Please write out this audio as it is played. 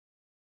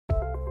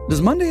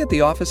Does Monday at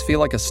the office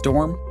feel like a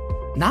storm?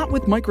 Not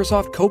with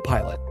Microsoft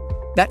Copilot.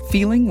 That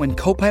feeling when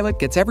Copilot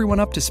gets everyone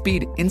up to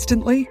speed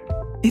instantly?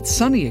 It's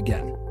sunny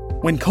again.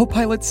 When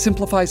Copilot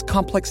simplifies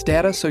complex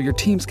data so your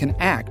teams can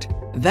act,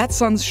 that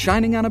sun's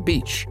shining on a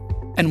beach.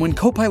 And when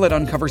Copilot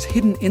uncovers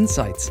hidden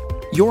insights,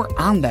 you're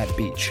on that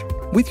beach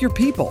with your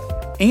people,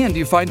 and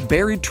you find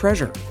buried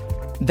treasure.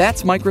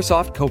 That's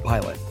Microsoft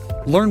Copilot.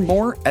 Learn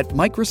more at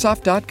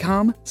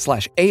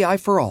Microsoft.com/AI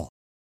for all.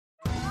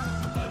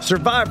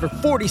 Survivor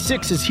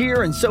 46 is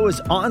here, and so is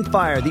On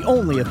Fire, the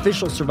only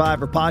official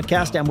Survivor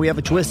podcast, and we have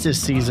a twist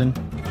this season.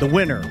 The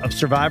winner of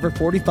Survivor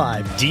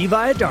 45, Dee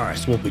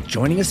Valladares, will be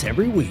joining us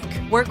every week.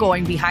 We're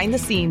going behind the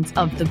scenes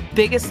of the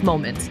biggest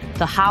moments,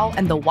 the how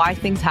and the why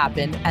things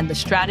happen, and the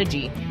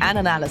strategy and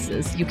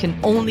analysis you can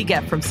only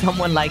get from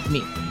someone like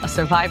me, a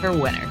Survivor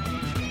winner.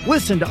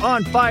 Listen to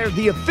On Fire,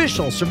 the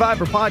official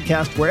Survivor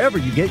podcast, wherever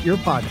you get your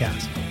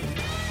podcast.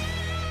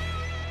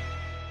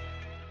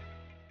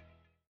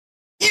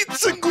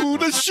 It's a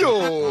good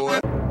show.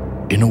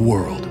 In a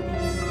world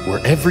where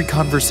every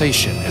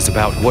conversation is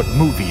about what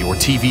movie or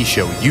TV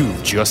show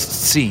you've just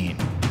seen,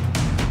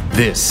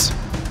 this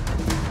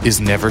is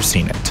Never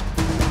Seen It.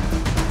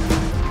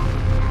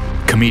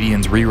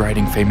 Comedians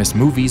rewriting famous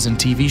movies and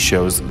TV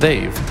shows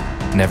they've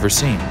never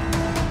seen.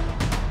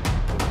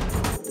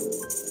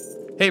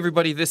 Hey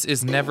everybody, this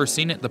is Never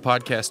Seen It, the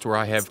podcast where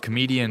I have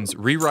comedians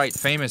rewrite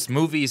famous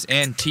movies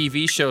and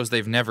TV shows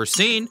they've never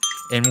seen,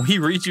 and we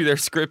read you their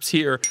scripts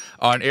here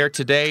on air.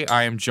 Today,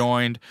 I am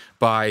joined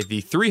by the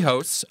three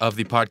hosts of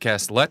the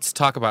podcast Let's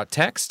Talk About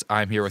Text.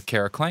 I'm here with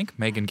Kara Clank,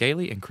 Megan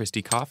Gailey, and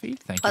Christy Coffey.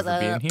 Thank you for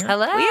being here.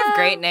 Hello. We have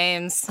great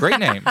names. Great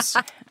names.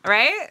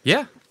 Right?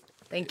 Yeah.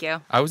 Thank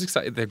you. I was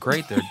excited. They're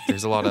great.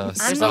 There's a lot of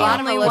There's a lot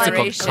of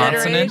alliteration.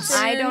 Consonants.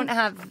 I don't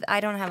have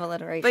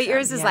alliteration. But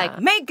yours is like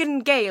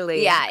Megan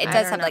Gailey. Yeah, it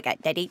does have like a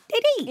daddy.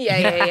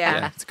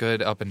 Yeah. It's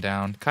good up and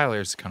down.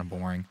 Kyler's kind of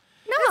boring.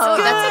 No,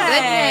 that's a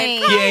good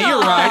name. Yeah, you're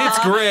right. It's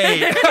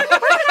great.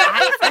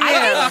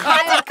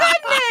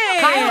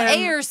 Kyle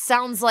Ayers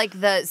sounds like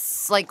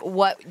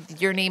what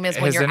your name is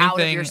when Has you're out of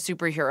anything- your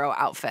superhero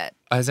outfit.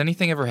 Has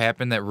anything ever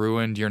happened that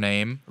ruined your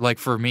name? Like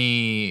for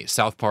me,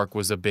 South Park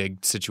was a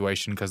big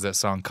situation because that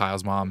song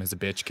 "Kyle's Mom Is a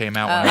Bitch" came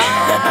out when I was in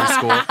elementary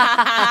school,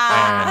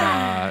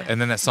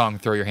 and then that song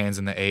 "Throw Your Hands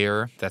in the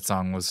Air." That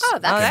song was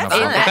that's came up fun.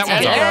 with- but that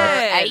one's That's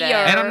alright.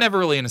 And I'm never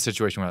really in a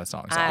situation where that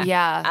song's on.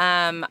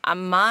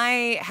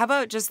 How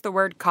about just the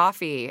word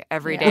coffee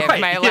every day of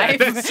Right, my yeah, life?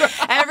 that's right.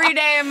 Every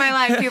day of my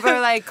life, people are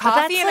like,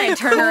 coffee, and I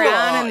turn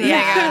around and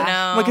I go,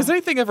 no. Like, has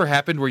anything ever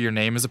happened where your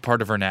name is a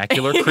part of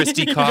vernacular?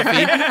 Christy Coffee?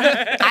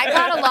 I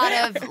got a lot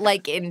of,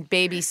 like, in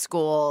baby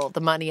school, the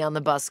money on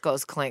the bus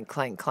goes clink,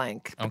 clink,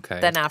 clink. Okay.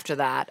 Then after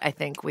that, I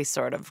think we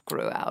sort of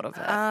grew out of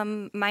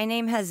it. My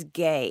name has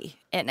gay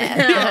in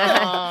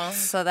it.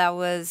 So that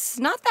was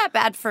not that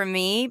bad for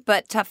me,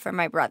 but tough for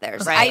my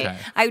brothers. Right.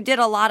 I did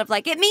a lot of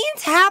like, it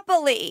means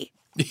happily.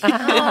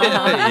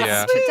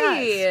 Yeah.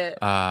 Sweet.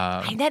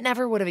 That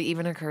never would have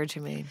even occurred to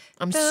me.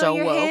 I'm Throw so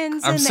your woke.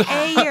 hands I'm in so, the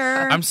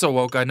air. I'm so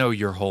woke. I know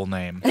your whole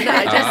name. Just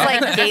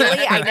like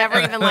Gailey, I never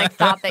even like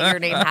thought that your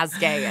name has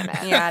gay in it.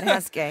 Yeah, it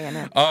has gay in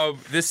it.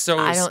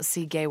 I don't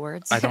see gay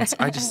words.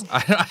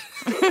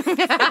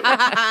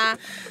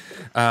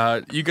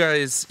 You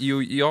guys,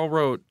 you all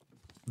wrote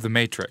The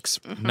Matrix.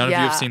 None of you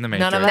have seen The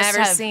Matrix. None of us Never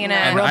have seen it.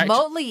 And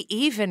remotely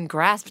even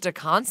grasped a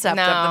concept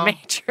of No. The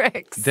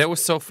Matrix. That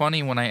was so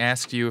funny when I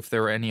asked you if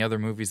there were any other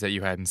movies that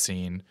you hadn't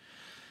seen,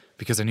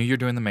 because I knew you were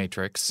doing The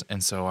Matrix,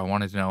 and so I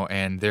wanted to know.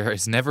 And there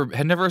has never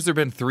has there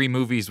been three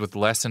movies with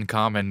less in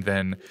common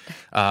than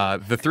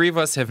the three of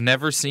us have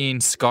never seen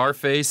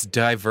Scarface,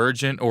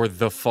 Divergent, or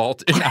The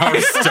Fault in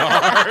Our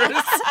Stars.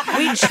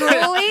 We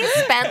truly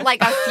spent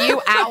like a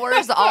few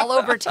hours all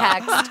over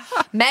text.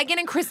 Megan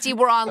and Christy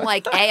were on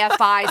like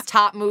AFI's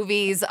top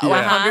movies,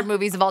 100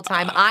 movies of all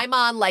time. I'm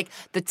on like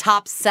the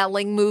top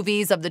selling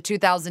movies of the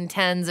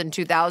 2010s and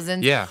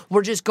 2000s. Yeah.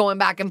 We're just going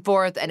back and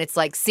forth, and it's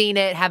like seen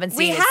it, haven't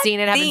seen it, seen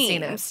it, haven't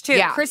seen it. Too.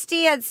 Yeah.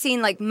 Christy had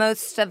seen like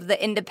most of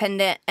the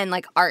independent and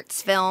like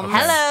arts films. Okay.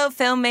 Hello,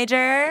 film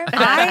major.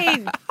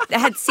 I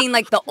had seen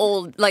like the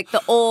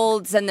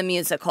olds and the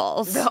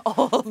musicals. The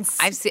olds.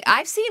 I've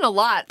seen a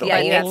lot.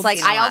 It's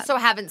like I also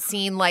haven't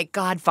seen like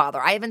Godfather.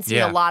 I haven't seen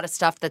a lot of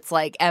stuff that's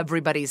like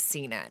everybody's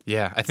seen it.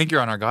 Yeah, I think you're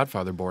on our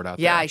Godfather board out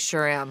there. Yeah, I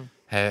sure am.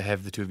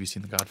 Have the two of you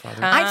seen The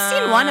Godfather? I've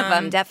seen one of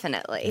them,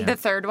 definitely. The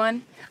third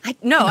one? I've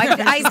Then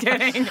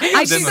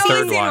the seen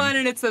third one. one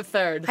and it's the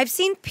third. I've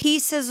seen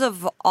pieces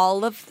of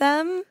all of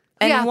them,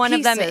 and Yeah, one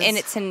of them pieces. in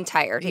its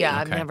entirety.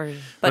 Yeah, Okay. I've never.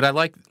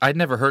 But I'd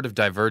never heard of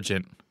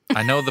Divergent.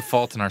 I know The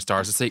Fault in Our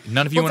Stars. It's like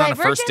none of you Well, went on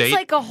a first date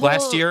Divergent's like a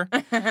last whole- year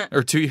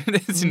or 2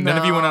 years. None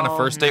of you went on a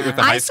first date with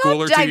a high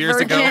schooler 2 years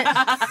ago.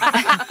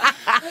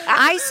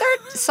 I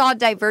saw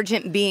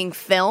Divergent being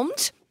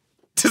filmed.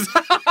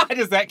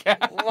 Does that count?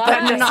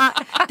 But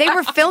not. They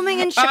were filming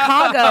in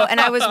Chicago, and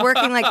I was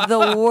working like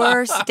the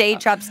worst day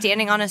job,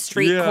 standing on a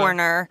street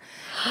corner,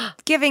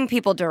 giving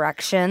people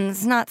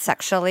directions, not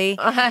sexually,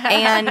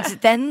 and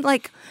then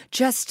like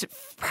just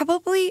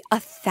probably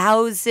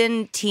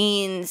 1,000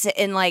 teens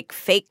in like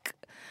fake,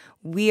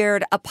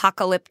 weird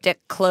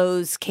apocalyptic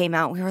clothes came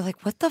out. We were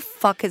like, "What the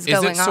fuck is going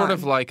on?" Is it sort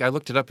of like, I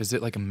looked it up, is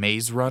it like a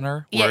Maze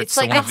Runner? Yeah, where it's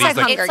like someone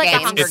Hunger these,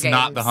 Games. It's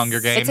not the Hunger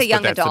Games, It's a young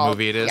but that's adult. the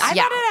movie it is. I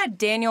thought it had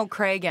Daniel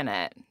Craig in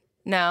it.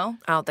 No?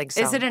 I don't think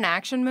so. Is it an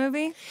action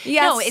movie?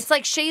 Yes. No, it's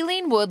like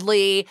Shailene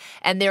Woodley,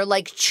 and they're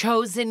like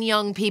chosen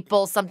young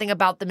people. Something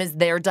about them is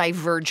they're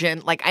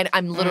divergent. Like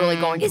I'm literally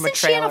going from a Isn't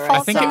she in trailer. A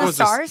Fault think in it the was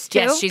a- Stars too?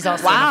 Yes, she's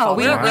also wow.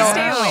 in A Fault in We the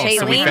stay Stars. away.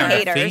 So we Shailene found a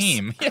haters.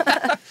 theme.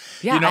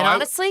 Yeah, You know, and I-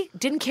 honestly,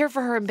 didn't care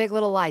for her in Big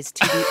Little Lies.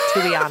 To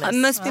be honest,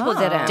 Most people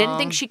didn't. didn't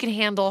think she could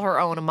handle her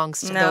own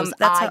amongst No, those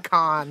that's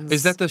icons.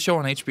 Is that the show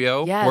on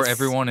HBO Yes. where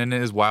everyone in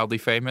it is wildly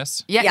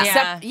famous? Yeah, Yeah.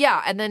 except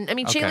and then I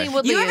mean Okay. Shailene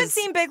Woodley. You haven't is,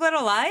 seen Big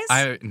Little Lies?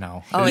 No.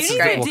 Oh, This it's is-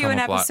 You great. need will to do come an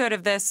up a lot. episode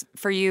of this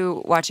for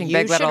you watching You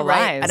Big should Little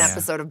write Lies. an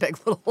episode of Big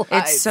Little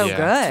Lies. It's so Yeah.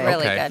 good.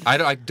 Really Okay. good.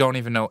 I don't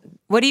even know.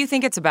 What do you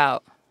think it's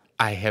about?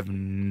 I have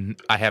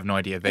no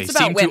idea. They It's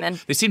about seem women.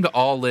 They seem to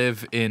all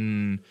live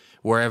in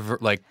wherever,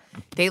 like,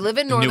 They live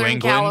in New Northern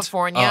England?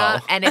 California,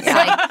 Oh. and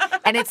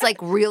it's like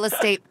real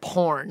estate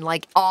porn.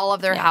 Like all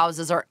of their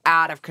houses are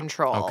out of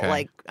control. Okay.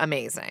 Like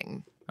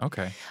amazing.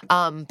 okay.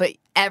 But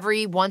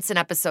every once an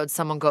episode,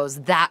 someone goes,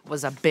 "That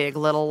was a big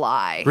little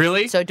lie."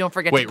 Really? So don't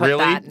forget Wait, to put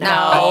really? that. No.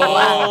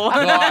 Oh,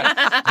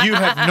 God. You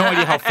have no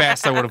idea how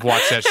fast I would have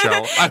watched that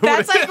show. I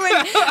That's would've-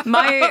 like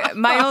when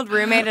my old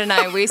roommate and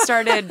I we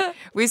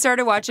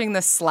started watching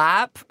The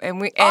Slap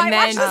and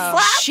then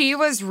she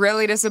was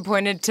really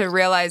disappointed to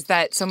realize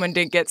that someone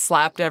did get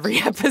slapped every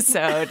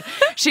episode.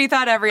 She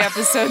thought every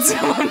episode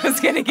someone was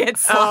going to get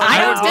slapped. I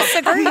don't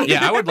disagree.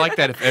 Yeah, I would like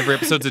that if every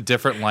episode's a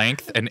different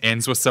length and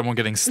ends with someone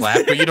getting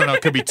slapped, but you don't know,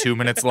 it could be 2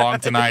 minutes long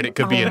tonight. It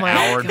could be Oh an my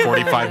hour and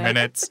 45 God.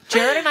 minutes.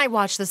 Jared and I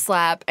watched The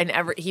Slap, and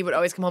he would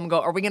always come home and go,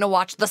 "Are we going to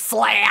watch The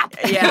Slap?"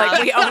 Yeah.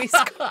 Like we always.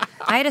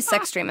 I had a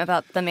sex dream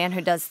about the man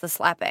who does the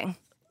slapping.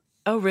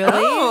 Oh really?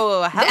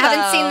 Oh, I hello.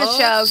 haven't seen the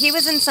show. He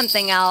was in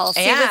something else.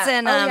 He was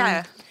in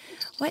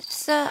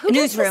what's Who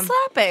Newsroom. does the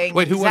slapping?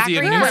 Wait, who was he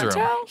in Zachary Newsroom?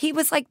 Quinto? He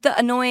was like the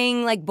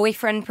annoying like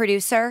boyfriend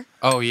producer.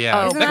 Oh,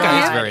 yeah. Oh, that guy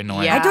is God. very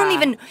annoying. Yeah. I don't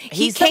even.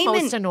 He He's came the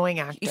most in annoying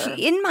actor.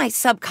 in my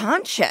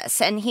subconscious,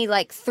 and he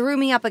like threw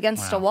me up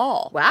against a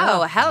wall.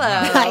 Wow, hello.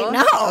 I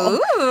know.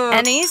 Ooh.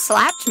 And he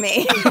slapped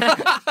me.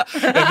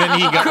 And then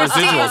he got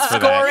residuals for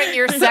that. Scoring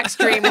your sex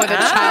dream with a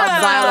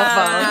child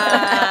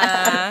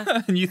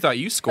xylophone. And you thought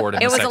you scored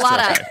in It the was sex a lot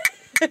drive. of.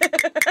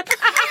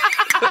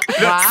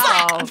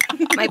 Wow.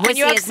 My When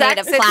you pussy have is made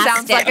sex, of it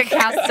sounds like a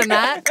plastic.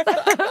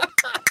 castanet.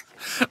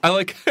 I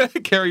like,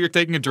 Carrie, you're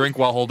taking a drink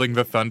while holding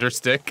the thunder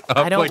stick up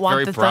I don't like want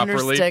very the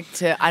properly. thunderstick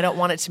to. I don't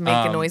want it to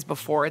make a noise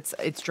before its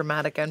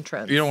dramatic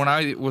entrance. You know, when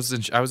I was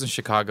in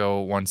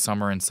Chicago one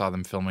summer and saw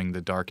them filming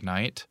The Dark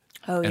Knight.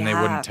 Oh, and they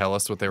yeah. wouldn't tell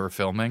us what they were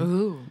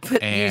filming.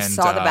 But And, you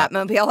saw the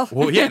Batmobile.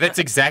 Well, yeah, that's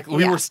exactly.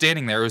 We Yeah. were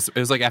standing there. It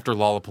was like after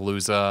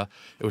Lollapalooza,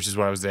 which is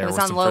when I was there. It was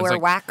with on some Lower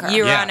friends, like, Wacker.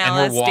 You were yeah, on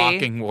and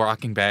LSD. we're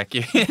walking back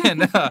in.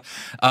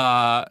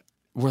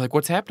 We're like,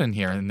 "What's happening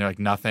here?" And they're like,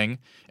 "Nothing."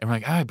 And we're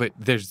like, but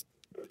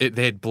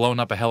they had blown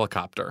up a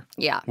helicopter.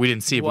 Yeah. We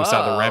didn't see it. We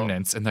saw the Whoa.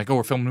 remnants. And they're like, "Oh,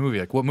 we're filming a movie."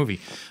 Like, "What movie?"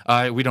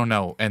 We don't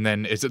know. And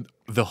then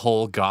the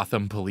whole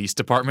Gotham Police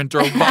Department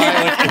drove by,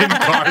 like in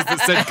cars that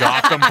said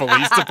Gotham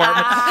Police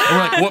Department. And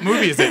we're like, "What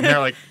movie is it?" And they're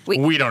like,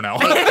 "We don't know."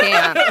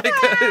 Yeah.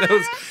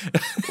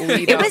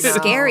 It was know.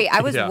 scary. I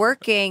was Yeah.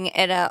 working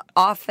at an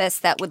office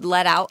that would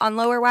let out on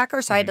Lower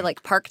Wacker, so I had to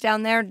like park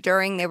down there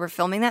during they were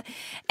filming that,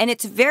 and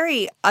it's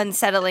very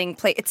unsettling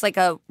place. It's like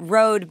a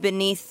road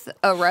beneath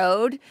a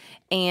road,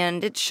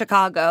 and it's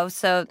Chicago,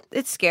 so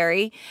it's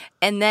scary.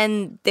 And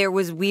then there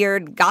was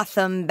weird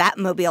Gotham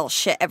Batmobile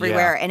shit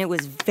everywhere, Yeah. and it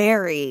was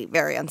very,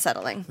 very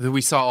unsettling.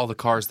 We saw all the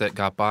cars that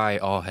got by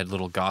all had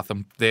little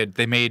Gotham.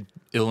 They made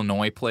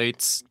Illinois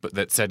plates, but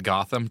that said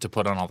Gotham to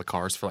put on all the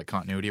cars for like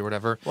continuity or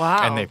whatever. Wow.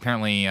 And they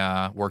apparently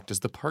worked as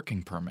the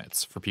parking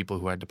permits for people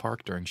who had to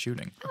park during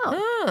shooting.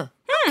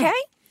 Okay,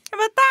 How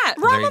about that?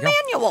 There you Rahm go.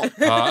 Emanuel.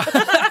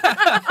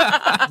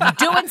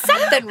 Doing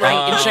something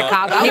right in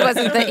Chicago.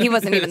 He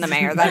wasn't even the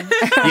mayor then.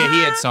 Yeah, he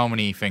had so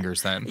many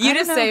fingers then. You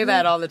just say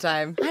that all the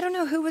time. I don't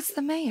know who was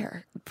the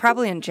mayor.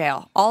 Probably in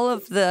jail. All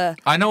of the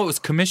I know it was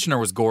Commissioner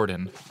was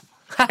Gordon.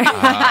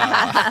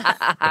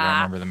 I don't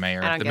remember the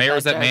mayor. don't The get mayor that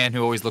was that joke. man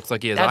who always looks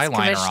like he has That's eyeliner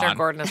Commissioner on.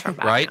 Gordon is from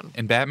Batman. Right?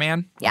 In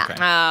Batman? Yeah. Okay.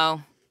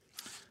 Oh,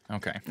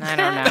 Okay. I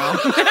don't know.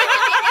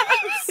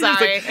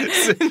 Sorry.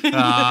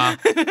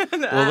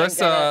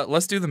 Well,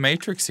 let's do The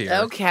Matrix here.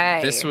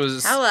 Okay. This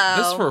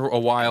Hello. for a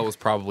while was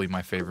probably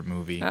my favorite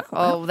movie.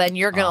 Oh, then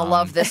you're going to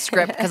love this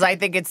script because I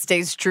think it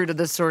stays true to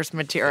the source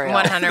material.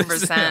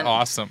 100%.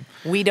 Awesome.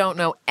 We don't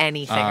know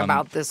anything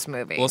about this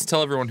movie. Well, let's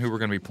tell everyone who we're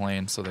going to be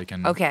playing so they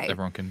can. Okay.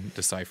 Everyone can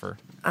decipher.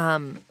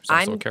 I'm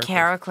characters.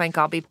 Kara Clink.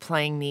 I'll be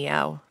playing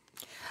Neo.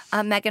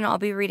 Megan, I'll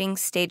be reading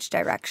stage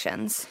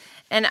directions.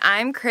 And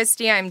I'm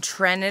Christy. I'm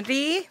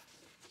Trinity.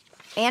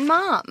 And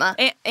Mom.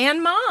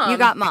 And Mom. You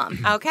got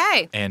Mom.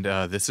 Okay. And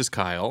this is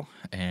Kyle.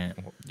 And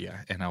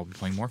and I'll be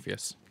playing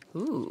Morpheus.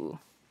 Ooh.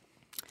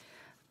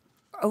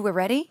 Oh, we're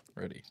ready?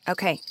 Ready.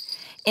 Okay.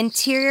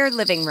 Interior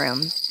living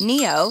room.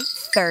 Neo,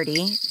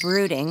 30,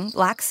 brooding,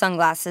 black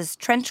sunglasses,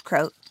 trench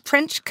coat.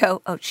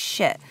 Oh,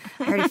 shit.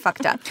 I already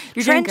fucked up.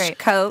 You're doing trench great.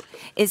 coat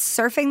is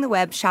surfing the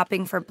web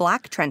shopping for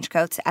black trench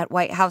coats at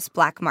White House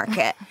Black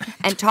Market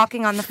and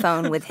talking on the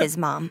phone with his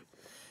mom.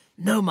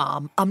 No,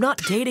 Mom, I'm not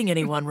dating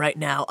anyone right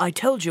now. I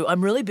told you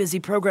I'm really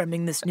busy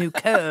programming this new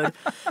code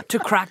to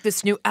crack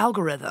this new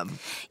algorithm.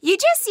 You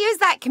just use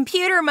that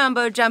computer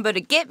mumbo-jumbo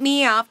to get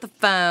me off the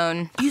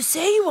phone. You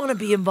say you want to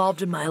be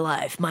involved in my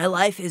life. My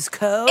life is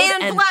code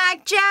And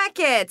black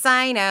jackets.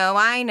 I know.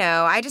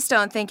 I just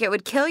don't think it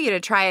would kill you to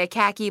try a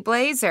khaki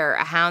blazer,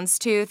 a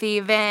houndstooth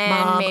even.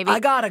 Mom, maybe. I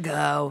gotta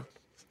go.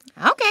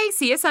 Okay,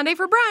 see you Sunday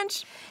for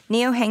brunch.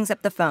 Neo hangs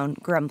up the phone,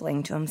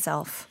 grumbling to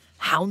himself.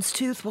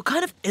 Houndstooth? What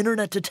kind of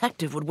internet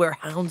detective would wear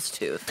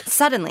houndstooth?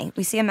 Suddenly,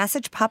 we see a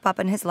message pop up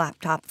on his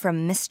laptop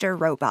from Mr.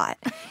 Robot.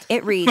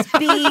 It reads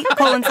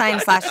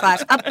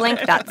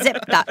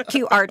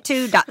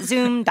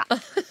b://uplink.zip.qr2.zoom.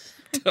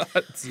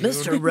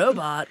 Mr.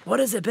 Robot,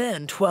 what has it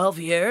been, 12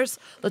 years?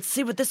 Let's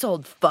see what this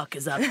old fuck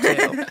is up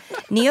to.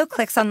 Neo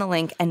clicks on the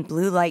link and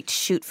blue lights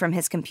shoot from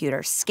his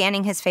computer,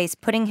 scanning his face,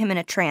 putting him in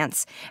a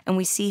trance, and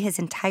we see his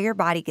entire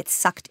body get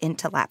sucked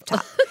into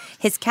laptop.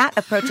 His cat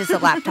approaches the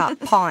laptop,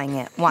 pawing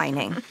it,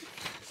 whining.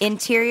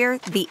 Interior,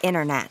 the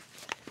internet.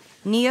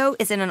 Neo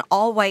is in an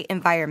all-white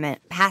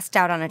environment, passed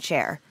out on a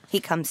chair. He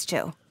comes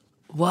to.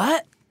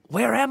 What?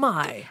 Where am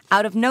I?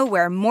 Out of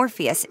nowhere,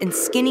 Morpheus, in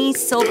skinny,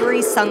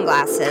 silvery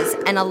sunglasses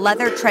and a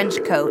leather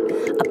trench coat,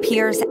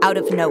 appears out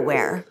of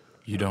nowhere.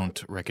 You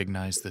don't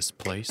recognize this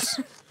place?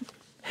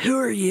 Who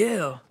are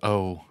you?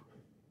 Oh,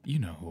 you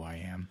know who I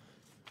am.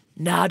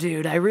 Nah,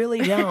 dude, I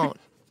really don't.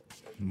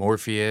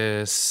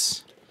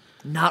 Morpheus.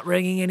 Not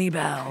ringing any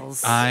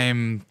bells.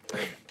 I'm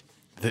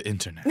the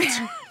internet.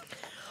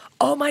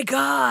 Oh my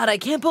God, I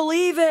can't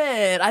believe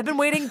it. I've been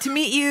waiting to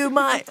meet you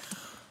my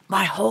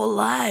whole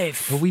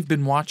life. Well, we've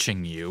been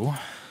watching you.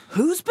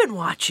 Who's been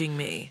watching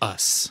me?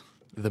 Us.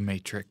 The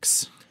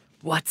Matrix.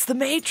 What's the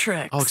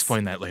Matrix? I'll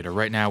explain that later.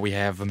 Right now, we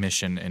have a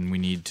mission, and we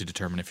need to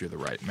determine if you're the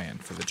right man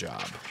for the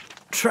job.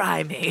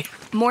 Try me.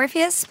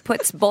 Morpheus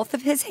puts both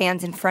of his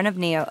hands in front of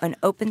Neo and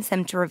opens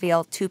them to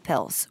reveal 2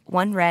 pills,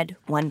 one red,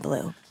 one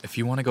blue. If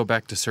you want to go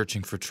back to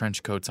searching for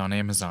trench coats on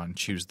Amazon,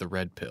 choose the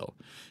red pill.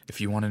 If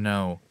you want to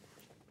know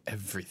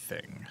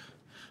everything,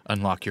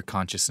 unlock your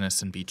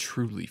consciousness and be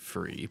truly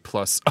free,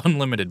 plus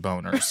unlimited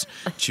boners,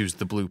 choose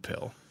the blue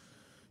pill.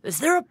 Is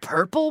there a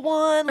purple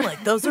one?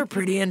 Like, those are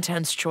pretty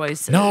intense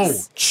choices. No,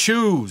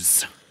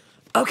 choose.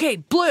 Okay,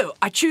 blue.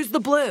 I choose the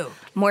blue.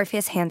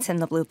 Morpheus hands him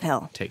the blue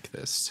pill. Take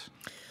this.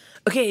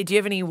 Okay, do you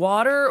have any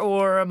water,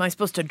 or am I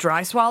supposed to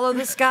dry swallow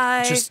this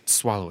guy? Just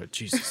swallow it,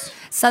 Jesus.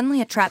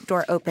 Suddenly, a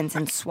trapdoor opens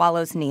and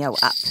swallows Neo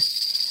up.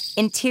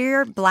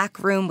 Interior black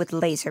room with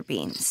laser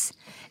beams.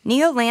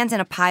 Neo lands in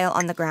a pile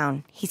on the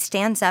ground. He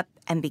stands up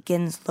and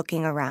begins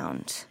looking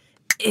around.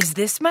 Is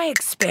this my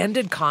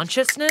expanded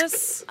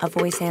consciousness? A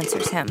voice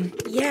answers him.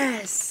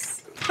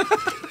 Yes.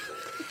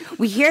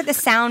 We hear the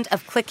sound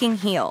of clicking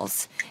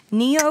heels.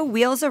 Neo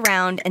wheels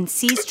around and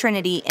sees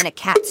Trinity in a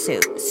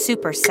catsuit,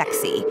 super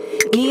sexy.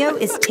 Neo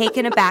is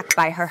taken aback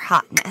by her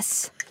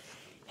hotness.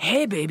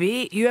 Hey,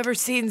 baby, you ever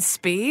seen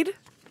Speed?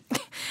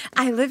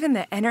 I live in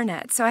the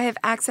internet, so I have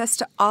access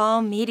to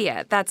all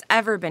media that's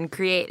ever been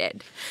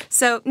created.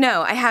 So,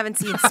 no, I haven't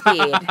seen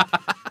Speed.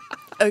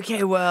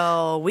 Okay,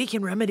 well, we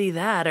can remedy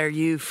that. Are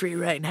you free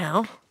right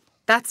now?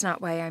 That's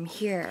not why I'm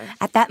here.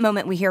 At that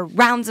moment, we hear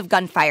rounds of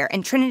gunfire,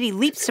 and Trinity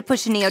leaps to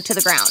push Neo to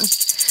the ground.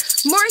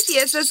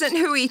 Morpheus isn't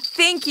who we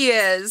think he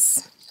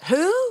is.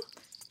 Who?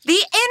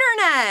 The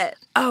internet!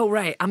 Oh,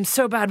 right. I'm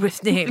so bad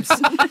with names.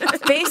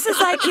 Faces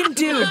I can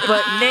do,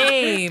 but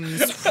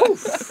names. Whew.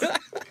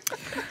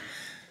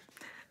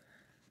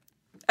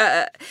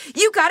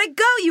 You gotta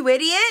go, you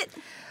idiot!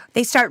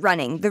 They start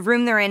running. The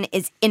room they're in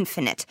is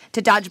infinite.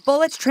 To dodge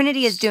bullets,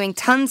 Trinity is doing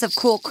tons of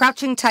cool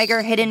crouching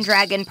tiger, hidden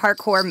dragon,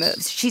 parkour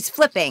moves. She's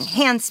flipping,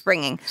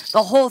 handspringing,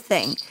 the whole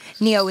thing.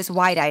 Neo is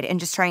wide-eyed and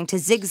just trying to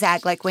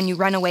zigzag like when you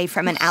run away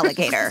from an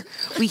alligator.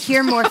 We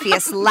hear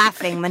Morpheus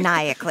laughing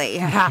maniacally.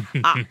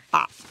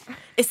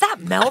 Is that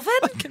Melvin?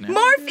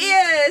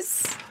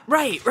 Morpheus!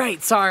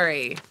 Right,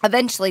 sorry.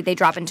 Eventually, they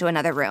drop into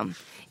another room.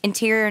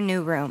 Interior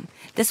new room.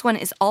 This one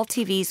is all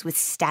TVs with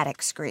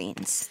static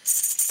screens.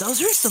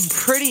 Those are some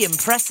pretty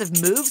impressive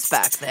moves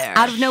back there.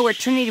 Out of nowhere,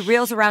 Trinity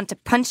reels around to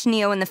punch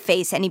Neo in the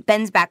face, and he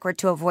bends backward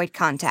to avoid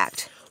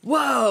contact.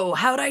 Whoa,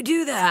 how'd I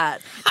do that?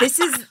 This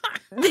is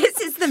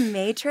the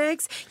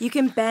Matrix. You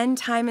can bend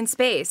time and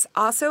space.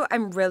 Also,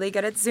 I'm really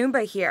good at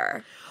Zumba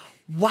here.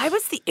 Why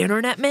was the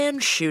internet man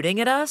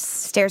shooting at us?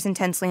 Stares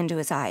intensely into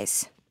his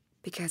eyes.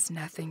 Because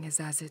nothing is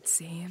as it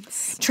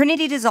seems.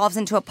 Trinity dissolves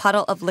into a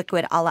puddle of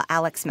liquid a la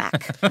Alex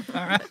Mack.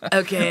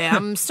 Okay,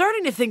 I'm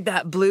starting to think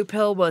that blue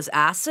pill was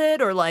acid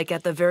or, like,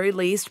 at the very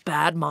least,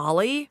 bad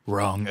Molly.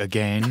 Wrong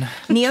again.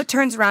 Neo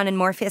turns around and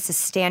Morpheus is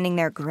standing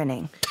there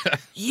grinning.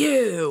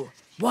 You!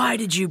 Why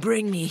did you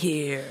bring me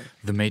here?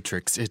 The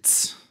Matrix,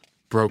 it's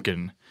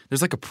broken.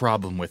 There's like a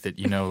problem with it,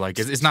 you know, like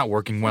it's not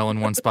working well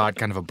in one spot,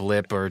 kind of a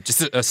blip, or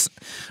just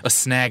a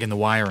snag in the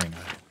wiring,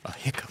 a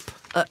hiccup.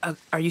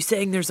 Are you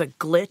saying there's a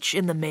glitch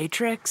in the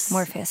Matrix?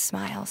 Morpheus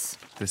smiles.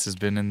 This has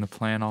been in the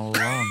plan all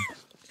along.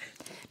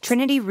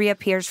 Trinity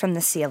reappears from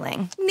the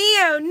ceiling.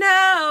 Neo,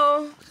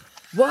 no!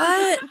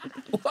 What?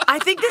 I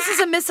think this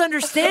is a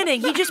misunderstanding.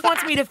 He just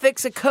wants me to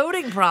fix a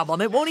coding problem.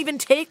 It won't even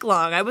take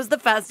long. I was the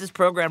fastest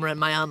programmer in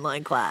my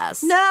online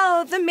class.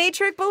 No, the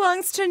Matrix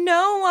belongs to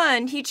no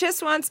one. He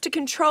just wants to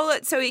control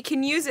it so he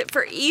can use it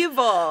for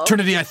evil.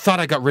 Trinity, I thought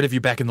I got rid of you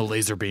back in the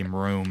laser beam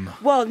room.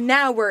 Well,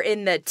 now we're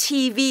in the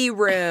TV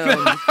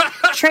room.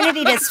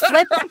 Trinity does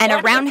flip and a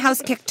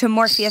roundhouse kick to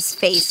Morpheus'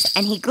 face,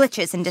 and he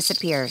glitches and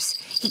disappears.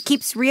 He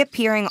keeps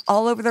reappearing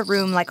all over the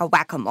room like a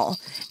whack-a-mole.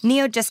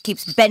 Neo just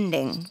keeps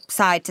bending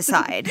side to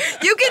side.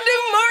 You can do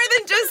more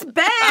than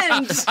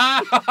just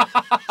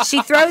bend.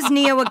 She throws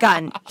Neo a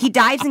gun. He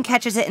dives and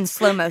catches it in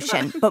slow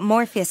motion, but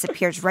Morpheus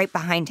appears right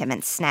behind him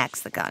and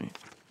snags the gun.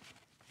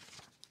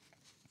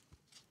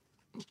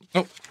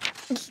 Oh.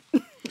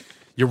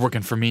 You're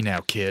working for me now,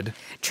 kid.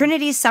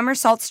 Trinity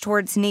somersaults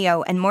towards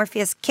Neo, and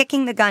Morpheus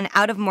kicking the gun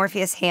out of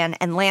Morpheus' hand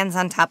and lands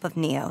on top of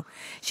Neo.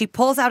 She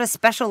pulls out a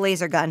special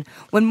laser gun.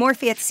 When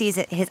Morpheus sees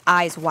it, his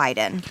eyes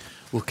widen.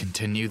 We'll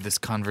continue this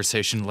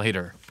conversation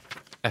later,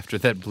 after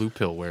that blue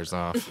pill wears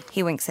off.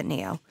 He winks at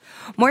Neo.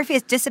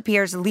 Morpheus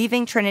disappears,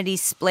 leaving Trinity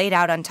splayed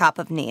out on top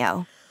of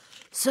Neo.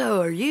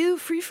 So, are you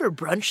free for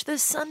brunch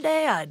this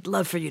Sunday? I'd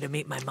love for you to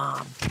meet my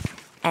mom.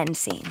 End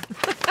scene.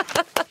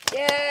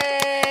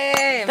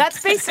 Yay!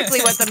 That's basically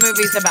what the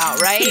movie's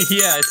about, right?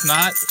 Yeah, it's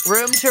not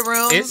Room to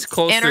room. It's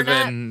closer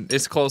internet.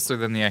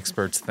 than the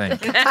experts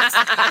think.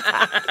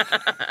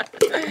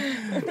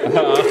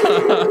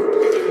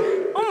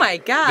 Oh my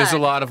God. There's a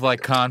lot of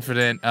like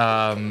confident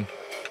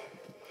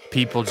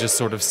people just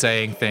sort of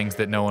saying things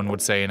that no one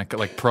would say, and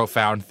like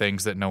profound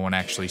things that no one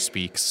actually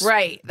speaks.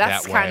 Right.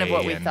 That's that kind of way,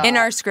 what we and- thought. in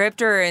our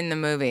script or in the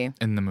movie?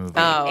 In the movie.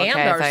 Oh, okay. And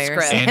our I thought you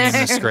were script. saying- And in the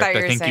I script. thought you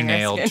I were think you saying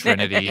nailed our script.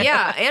 Trinity.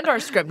 Yeah, and our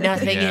script.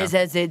 Nothing Yeah. is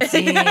as it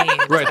seems.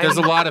 Right, there's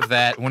a lot of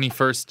that when he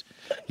first,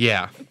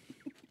 yeah.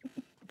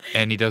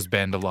 And he does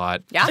bend a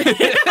lot. Yeah.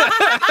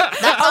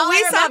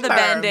 We saw the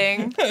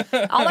bending.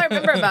 All I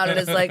remember about it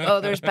is like,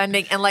 oh, there's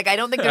bending, and like I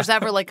don't think there's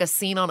ever like a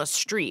scene on a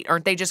street.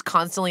 Aren't they just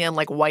constantly in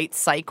like white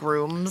psych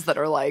rooms that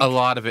are like A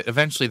lot of it.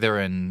 Eventually, they're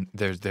in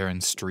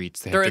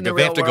streets. They They're have in to the go,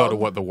 they have real to go to world?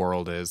 what the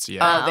world is.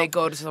 Yeah. they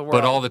go to the world.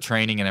 But all the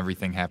training and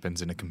everything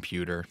happens in a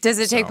computer. Does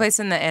it take So place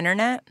in the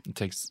internet? It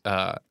takes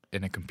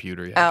in a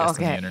computer. Yeah, Oh, I guess on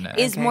okay. the internet.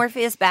 Is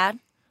Morpheus bad?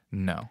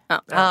 No,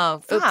 Oh,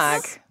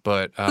 fuck.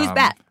 but Who's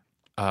bad?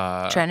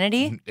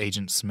 Trinity?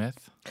 Agent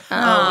Smith.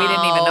 Oh, we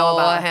didn't even know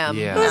about him.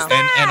 Yeah, Who's and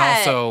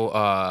that?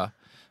 also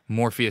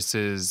Morpheus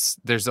is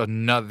there's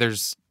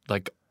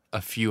like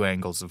a few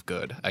angles of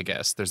good, I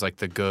guess. There's like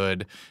the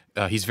good.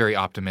 He's very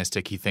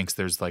optimistic. He thinks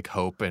there's like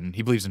hope, and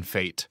he believes in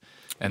fate.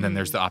 And then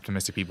there's the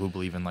optimistic people who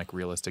believe in like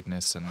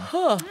realisticness and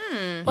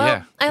Well,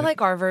 yeah. I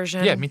like our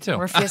version. Yeah, me too.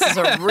 Morpheus is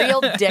a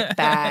real dick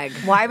bag.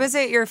 Why was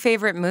it your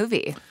favorite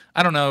movie?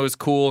 I don't know. It was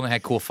cool and it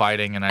had cool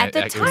fighting, and At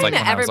the it time, was like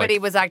when everybody I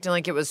was was acting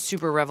like it was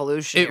super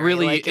revolutionary. It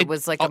really like it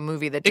was like a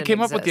movie that it didn't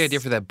came up with the exist. idea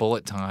for that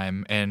bullet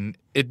time, and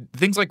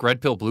things like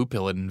red pill, blue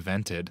pill, it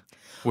invented,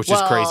 which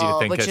is crazy to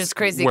think. Which is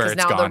crazy where because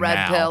it's now the gone red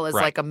now. pill is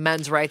Right. like a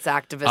men's rights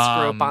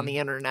activist group on the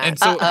internet. And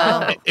so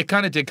it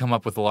kind of did come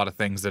up with a lot of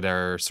things that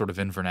are sort of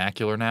in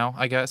vernacular now,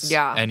 I guess.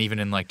 Yeah. And even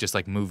in like just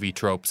like movie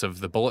tropes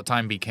of the bullet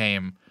time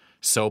became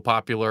so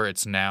popular,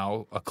 it's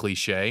now a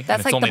cliche.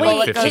 That's and like it's the only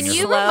bullet like goes 15 Can years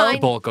you old. remind-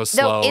 The bullet goes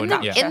slow. No, in the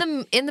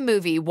and, in the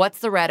movie, what's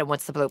the red and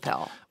what's the blue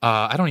pill?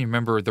 I don't even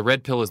remember. The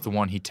red pill is the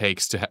one he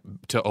takes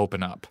to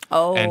open up.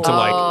 Oh. And to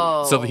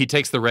like, so he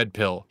takes the red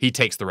pill. He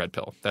takes the red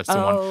pill. That's the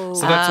one.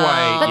 So that's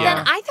why, But yeah.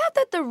 then I thought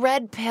that the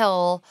red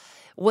pill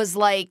was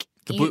like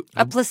The blue,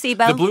 A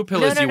placebo? The blue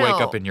pill No, is no, you wake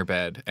no. up in your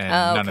bed and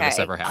none of this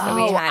okay. ever So happens.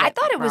 we Oh, had I it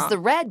thought it was wrong. the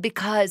red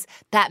because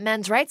that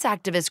men's rights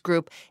activist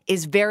group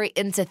is very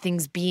into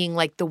things being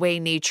like the way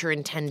nature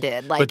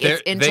intended. Like But it's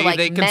they're- into they like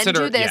men consider-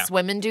 do this, yeah.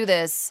 women do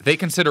this. They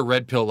consider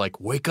red pill like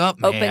wake up,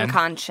 man. Open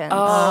conscience.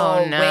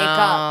 Oh,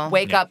 no.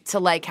 wake up to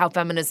like how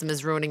feminism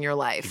is ruining your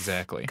life.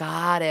 Exactly.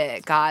 Got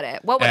it.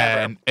 Well,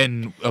 whatever.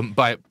 And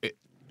by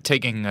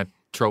taking a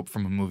trope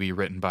from a movie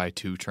written by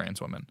two trans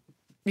women.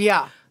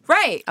 Yeah.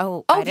 Right.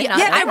 Oh, Oh, I didn't yeah. know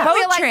Yeah, that. I they're didn't both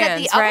realize that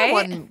trans, the right? other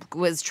one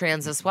was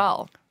trans as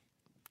well.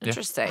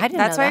 Interesting. I didn't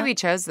That's know why that. we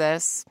chose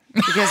this.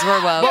 Because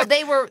we're woke.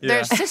 Well,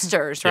 they're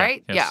sisters, Yeah,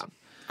 right? yes.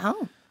 Yeah.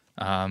 Oh.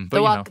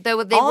 But they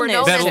were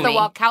known as the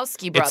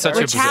Wachowski brothers.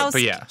 It's such a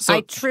but yeah. So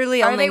I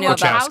truly only knew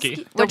about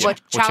the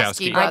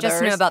Wachowski brothers. I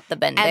just knew about the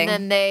bending.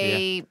 And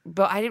then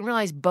but I didn't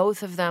realize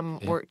both of them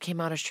came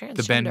out as transgender.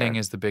 The bending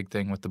is the big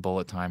thing with the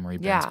bullet time where he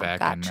bends back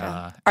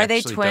gotcha. and Are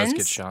they twins? does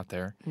get shot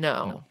there.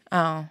 No. Oh.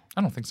 I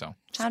don't think so.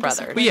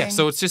 Brothers. But yeah,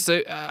 so it's just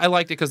I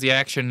liked it because the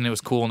action and it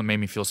was cool and it made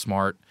me feel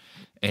smart.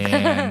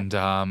 And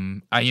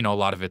a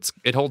lot of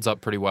it holds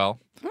up pretty well.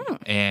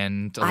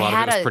 And a lot of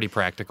it was pretty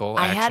practical.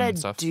 I had a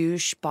stuff.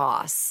 douche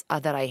boss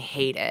that I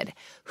hated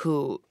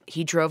who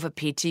he drove a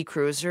PT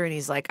Cruiser and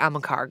he's like, I'm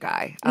a car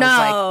guy. I was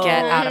like,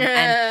 get out of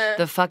and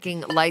the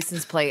fucking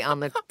license plate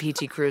on the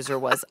PT Cruiser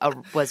was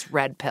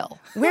red pill.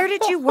 Where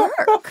did you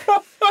work?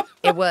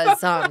 It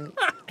was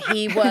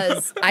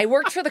I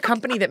worked for the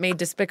company that made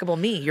Despicable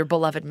Me, your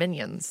beloved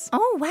Minions.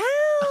 Oh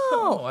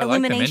wow. I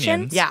like the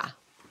Minions. Yeah.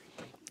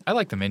 I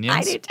like the Minions.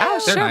 I do too.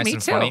 They're nice me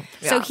and too. funny.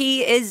 Yeah. So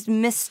he is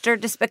Mr.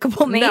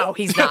 Despicable Me? No,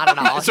 he's not at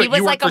all. So he was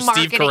you like work a for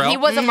Steve marketing. Carell? He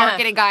was a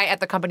marketing guy at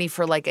the company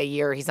for like a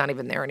year. He's not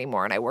even there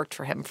anymore, and I worked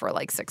for him for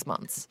like 6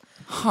 months.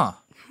 Huh.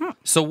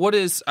 So what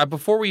is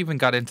before we even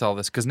got into all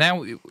this? Because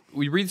now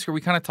we read this, we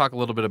kind of talk a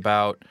little bit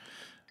about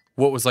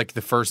what was like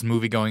the first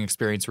movie going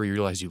experience where you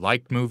realized you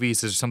liked movies.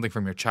 Is there something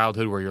from your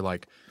childhood where you're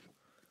like,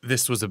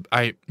 this was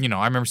I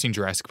remember seeing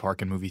Jurassic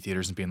Park in movie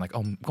theaters and being like,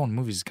 oh, going to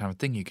movies is kind of a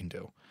thing you can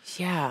do.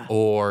 Yeah.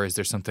 Or is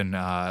there something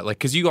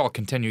because you all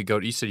continue to go?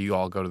 You said you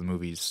all go to the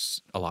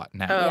movies a lot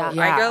now. Oh,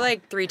 Yeah. I go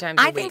like 3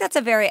 times a week. I think that's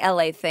a very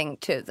LA thing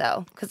too,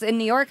 though, because in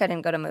New York I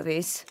didn't go to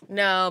movies.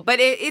 No, but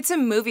it's a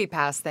movie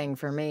pass thing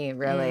for me,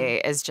 really,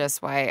 is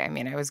just why,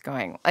 I was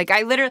going. Like,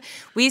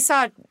 we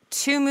saw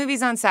 2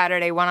 movies on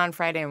Saturday, 1 on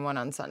Friday and 1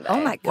 on Sunday.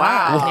 Oh, my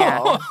God.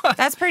 Yeah.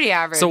 That's pretty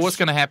average. So what's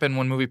going to happen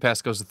when Movie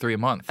Pass goes to 3 a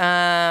month?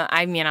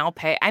 I'll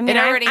pay. I'm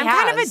already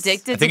kind of has.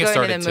 addicted I think to it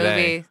going to the started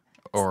today. movie.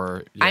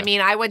 Or I mean,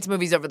 I went to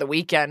movies over the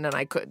weekend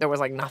and there was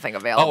like nothing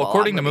available. Oh,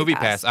 according to on Movie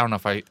Pass, I don't know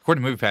if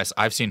according to Movie Pass,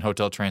 I've seen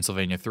Hotel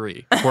Transylvania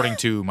 3. According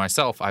to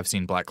myself, I've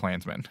seen Black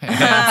Klansman. Naughty.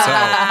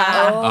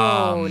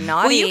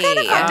 Well, you kind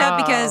of fucked up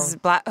because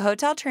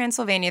Hotel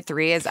Transylvania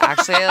 3 is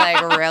actually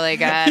like really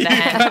good. And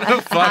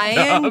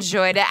I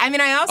enjoyed it.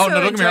 I also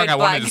don't get me wrong, I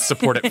wanted Black... to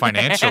support it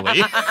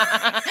financially.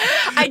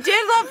 I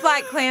did love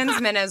Black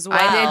Klansman as well.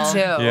 I did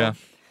too. Yeah.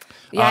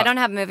 Yeah, I don't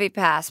have Movie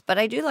Pass, but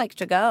I do like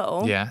to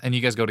go. Yeah, and you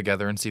guys go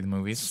together and see the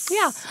movies?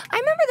 Yeah. I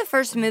remember the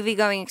first movie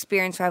going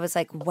experience where I was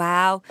like,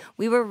 wow,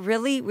 we were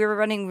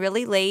running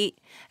really late.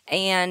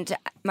 And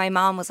my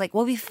mom was like,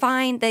 we'll be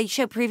fine. They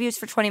show previews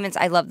for 20 minutes.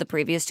 I love the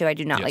previews, too. I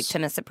do not like to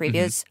miss the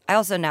previews. I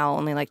also now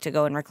only like to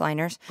go in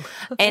recliners.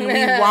 And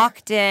we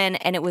walked in,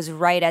 and it was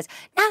right as,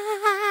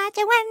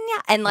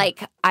 and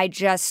like, I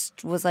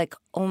just was like,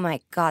 oh my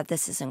God,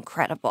 this is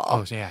incredible.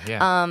 Oh,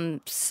 yeah.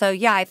 So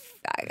yeah,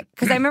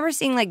 because I remember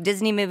seeing like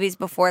Disney movies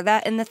before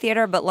that in the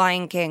theater, but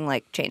Lion King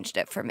like changed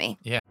it for me.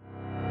 Yeah.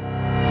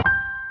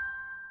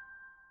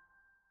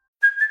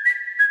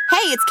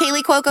 Hey, it's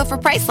Kaylee Cuoco for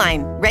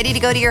Priceline. Ready to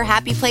go to your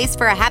happy place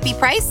for a happy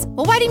price?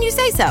 Well, why didn't you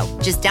say so?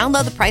 Just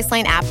download the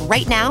Priceline app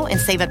right now and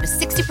save up to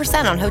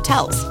 60% on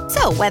hotels.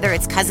 So whether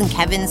it's Cousin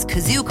Kevin's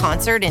Kazoo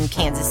Concert in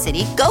Kansas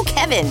City, go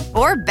Kevin,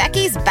 or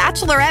Becky's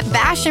Bachelorette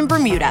Bash in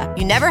Bermuda,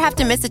 you never have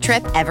to miss a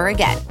trip ever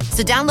again.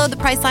 So download the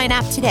Priceline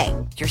app today.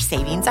 Your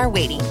savings are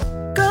waiting.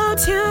 Go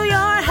to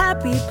your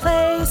happy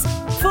place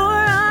for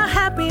a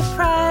happy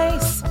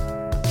price.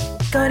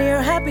 Go to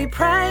your happy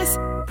price,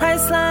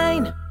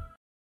 Priceline.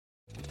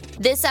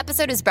 This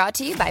episode is brought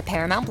to you by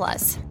Paramount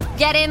Plus.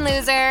 Get in,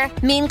 loser!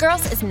 Mean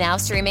Girls is now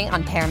streaming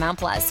on Paramount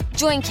Plus.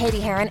 Join Katie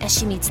Heron as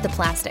she meets the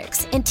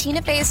plastics in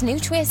Tina Fey's new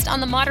twist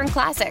on the modern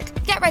classic.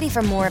 Get ready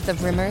for more of the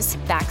rumors,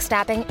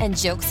 backstabbing, and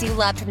jokes you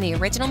loved from the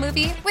original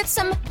movie with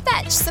some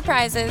fetch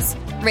surprises.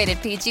 Rated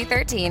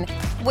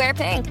PG-13. Wear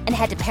pink and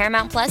head to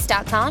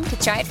ParamountPlus.com to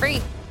try it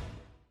free.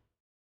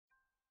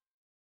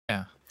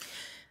 Yeah.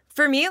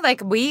 For me,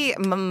 like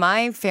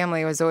my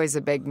family was always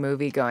a big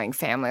movie-going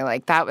family.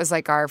 Like that was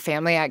like our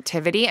family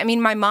activity.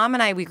 My mom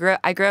and I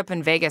grew up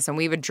in Vegas, and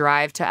we would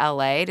drive to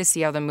LA to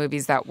see all the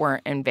movies that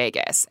weren't in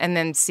Vegas, and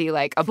then see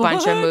like a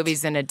bunch of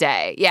movies in a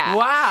day. Yeah,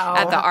 wow,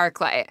 at the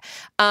ArcLight.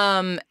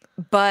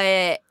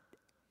 But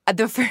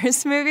the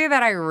first movie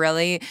that I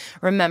really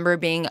remember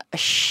being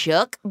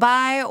shook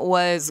by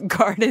was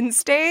Garden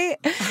State.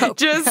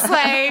 Just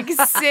like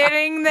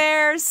sitting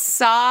there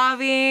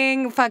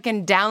sobbing,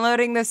 fucking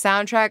downloading the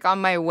soundtrack on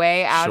my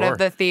way out of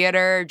the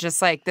theater.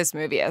 Just like, this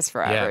movie has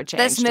forever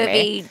changed This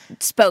movie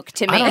spoke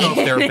to me. I don't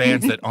know if there are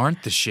bands that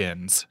aren't the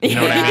Shins. You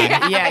know what I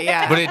mean?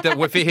 Yeah. But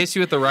if it hits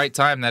you at the right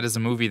time, that is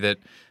a movie that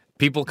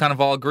people kind of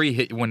all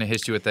agree when it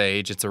hits you at that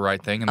age, it's the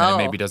right thing, and then it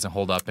maybe doesn't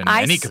hold up in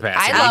any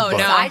capacity.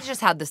 I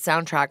just had the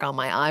soundtrack on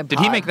my iPod.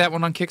 Did he make that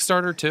one on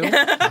Kickstarter too?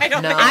 I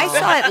don't know. I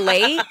saw it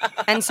late,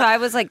 and so I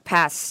was like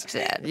past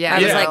it. Yeah, I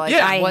was like,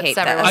 I hate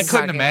that. I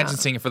couldn't imagine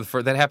seeing it for the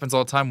first. That happens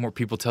all the time where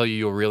people tell you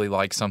you'll really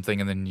like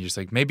something, and then you're just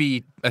like,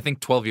 maybe I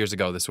think 12 years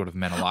ago this would have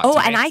meant a lot. Oh, to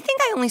me. and I think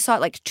I only saw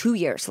it like 2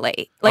 years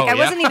late. Like I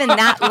wasn't even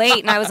that late,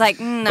 and I was like,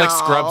 no. Like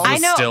Scrubs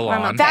was still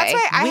on. That's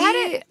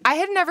why I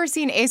had never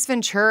seen Ace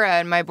Ventura,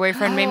 and my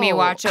boyfriend made me me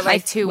watch it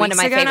like 2 one of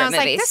weeks my ago, and I favorite was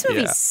movies. like, this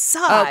movie Yeah.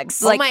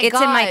 sucks. Like, my it's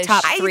in my gosh.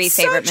 top 3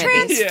 favorite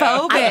movies.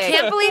 Transphobic. I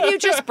can't believe you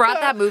just brought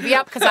that movie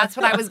up because that's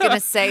what I was going to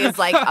say is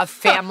like a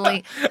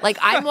family. Like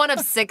I'm one of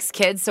 6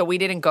 kids, so we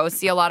didn't go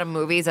see a lot of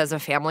movies as a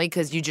family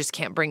because you just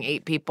can't bring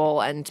 8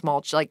 people and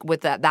mulch like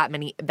with that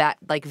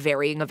like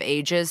varying of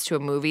ages to a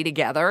movie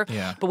together.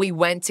 Yeah. But we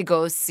went to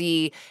go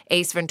see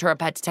Ace Ventura: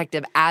 Pet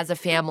Detective as a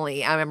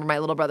family. I remember my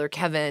little brother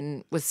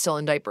Kevin was still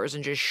in diapers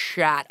and just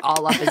shat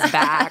all up his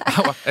back.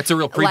 That's a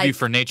real preview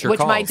for Nature which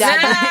Calls. my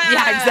dad,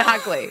 yeah,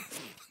 exactly.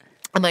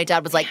 And my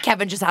dad was like,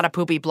 Kevin just had a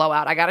poopy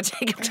blowout. I got to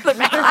take him to the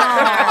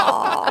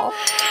bathroom.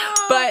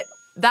 But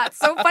that's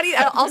so funny.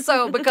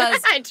 Also,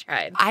 because I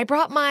tried. I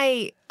brought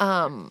my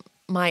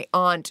my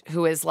aunt,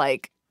 who is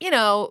like,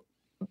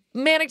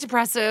 manic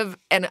depressive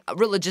and a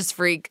religious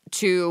freak,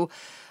 to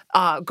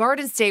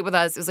Garden State with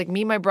us. It was like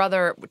me and my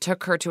brother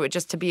took her to it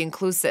just to be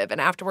inclusive. And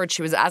afterwards,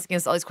 she was asking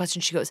us all these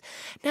questions. She goes,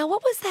 now,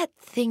 what was that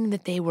thing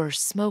that they were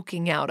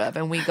smoking out of?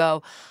 And we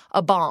go,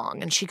 a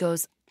bong. And she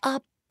goes,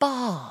 a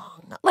bong.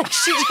 Like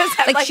she just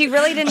had, Like, she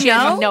really didn't she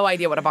had know? no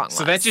idea what a bong was.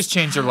 So that just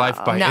changed her life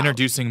by No.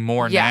 introducing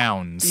more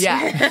nouns.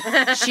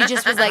 Yeah. She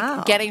just was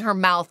like getting her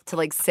mouth to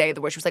like say the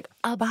word. She was like,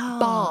 a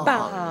bong.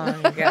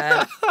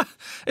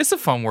 It's a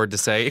fun word to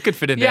say. It could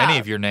fit into Yeah. any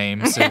of your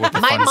names and with the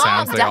My fun mom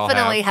sounds they all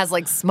definitely have. has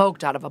like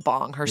smoked out of a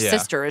bong. Her Yeah.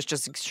 sister is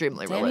just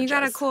extremely Damn, religious. you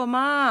got a cool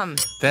mom.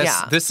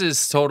 This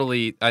is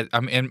totally.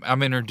 I'm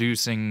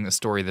introducing a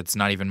story that's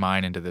not even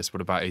mine into this,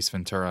 but about Ace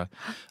Ventura.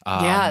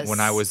 Yes. When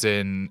I was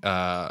in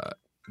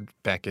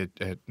back at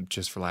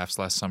Just for Laughs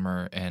last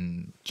summer,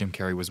 and Jim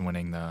Carrey was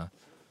winning the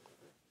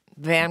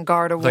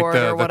Vanguard Award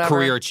the or whatever.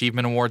 Career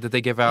Achievement Award that they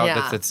give out.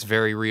 Yeah. That's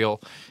very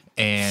real.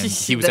 And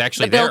he was The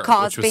actually Bill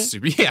there, which Cosby. was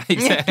exactly.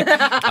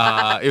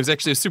 It was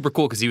actually super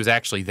cool because he was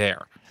actually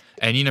there,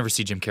 and you never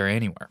see Jim Carrey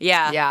anywhere.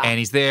 Yeah. And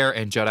he's there,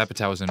 and Judd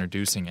Apatow was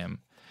introducing him,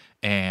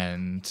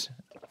 and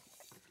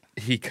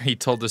he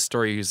told this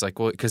story. He was like,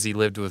 well, because he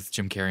lived with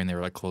Jim Carrey, and they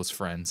were like close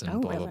friends,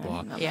 and blah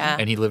blah. Yeah.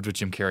 And he lived with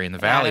Jim Carrey in the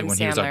Valley Adam when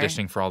he was Sandler.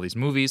 auditioning for all these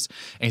movies.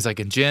 And he's like,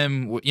 and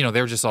Jim,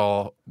 they were just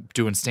all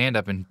doing stand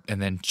up, and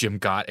then Jim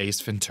got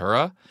Ace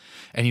Ventura.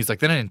 And he was like,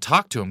 then I didn't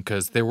talk to him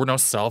because there were no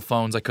cell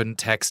phones. I couldn't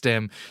text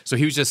him. So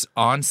he was just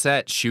on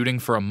set shooting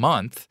for a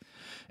month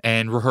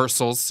and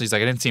rehearsals. He's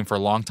like, I didn't see him for a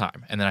long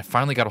time. And then I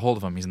finally got a hold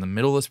of him. He's in the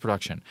middle of this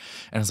production.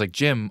 And I was like,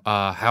 Jim,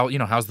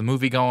 how's the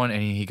movie going?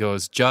 And he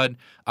goes, Judd,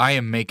 I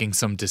am making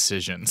some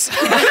decisions.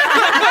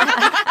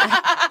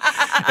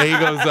 And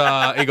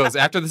he goes,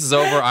 after this is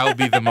over, I will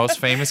be the most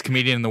famous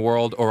comedian in the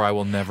world, or I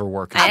will never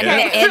work again.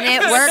 And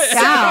it worked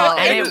out.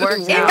 And it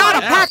worked You out. got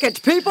a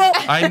package, people.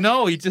 I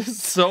know. He's just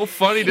so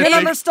funny to Your think.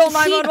 number still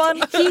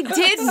 911? He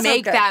did So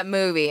make good. that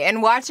movie,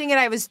 and watching it,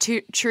 I was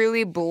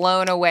truly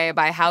blown away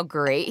by how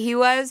great he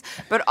was,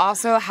 but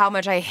also how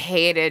much I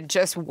hated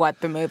just what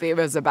the movie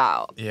was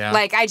about. Yeah.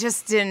 Like I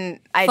just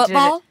didn't.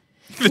 Football?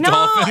 The No,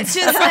 Dolphins. it's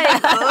just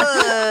like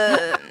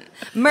ugh.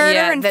 Murder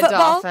Yeah, and the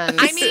football? Dolphins.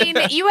 I mean,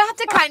 you have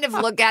to kind of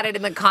look at it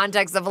in the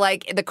context of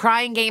like the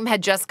Crying Game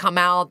had just come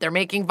out. They're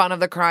making fun of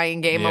the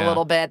Crying Game a Yeah.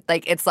 little bit.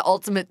 Like it's the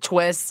ultimate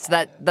twist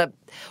that the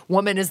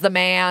woman is the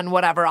man,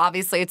 whatever.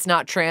 Obviously, it's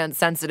not trans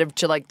sensitive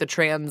to like the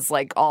trans,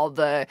 like all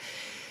the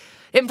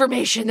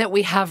information that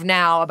we have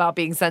now about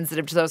being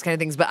sensitive to those kind of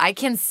things. But I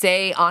can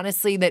say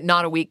honestly that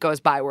not a week goes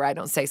by where I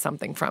don't say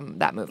something from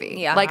that movie.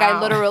 Yeah. Like I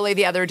Wow. literally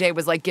the other day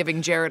was like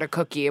giving Jared a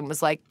cookie and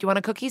was like, "Do you want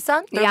a cookie,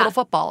 son? They're Yeah. little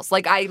footballs."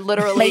 Like I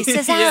literally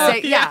Laces out.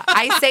 say,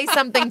 I say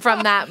something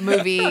from that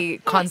movie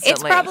constantly.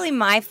 It's probably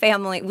my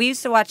family. We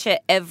used to watch it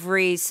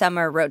every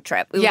summer road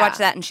trip. We would Yeah. watch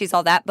that and She's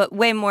All That, but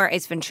way more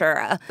Ace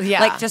Ventura. Yeah.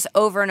 Like just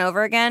over and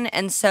over again.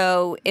 And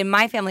so in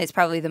my family, it's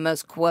probably the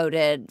most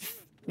quoted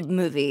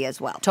movie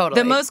as well.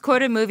 Totally. The most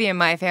quoted movie in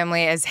my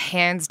family is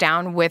hands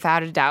down,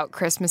 without a doubt,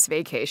 Christmas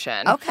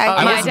Vacation. Okay.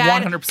 I My was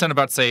dad- 100%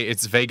 about to say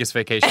it's Vegas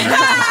Vacation or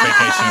Christmas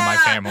Vacation in my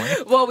family.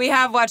 Well, we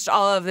have watched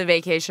all of the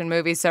vacation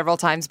movies several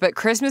times, but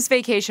Christmas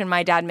Vacation,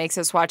 my dad makes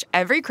us watch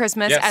every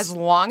Christmas Yes. as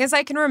long as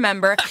I can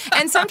remember,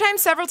 and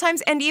sometimes several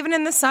times, and even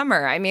in the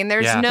summer. I mean,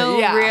 there's Yeah. no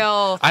Yeah.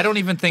 real. I don't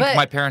even think But-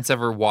 my parents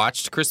ever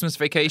watched Christmas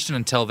Vacation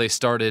until they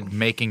started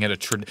making it a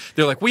tradition.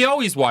 They're like, we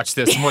always watch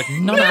this. I'm like,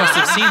 none of us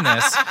have seen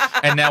this.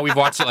 And now we've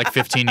watched it like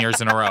 15 years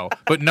in a row.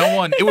 But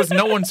it was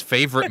no one's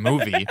favorite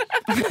movie.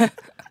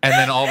 And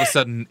then all of a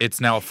sudden,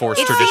 it's now a forced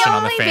It's tradition the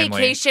on the only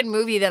family. vacation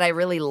movie that I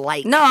really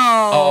like. No.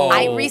 Oh.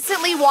 I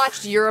recently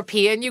watched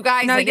European, you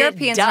guys. No, and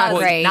European's it not does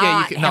great.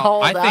 Not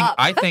hold up.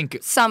 I think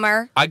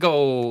Summer.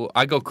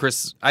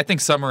 I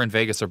think Summer and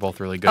Vegas are both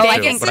really good Oh, I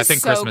too. think But I this think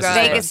is so Christmas good. is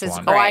the Vegas best is one.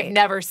 Oh, great. I've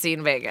never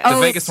seen Vegas. The Oh,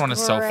 Vegas one is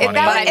so great. funny.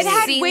 That But I've it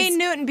had seen- Wayne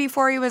Newton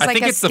before he was I like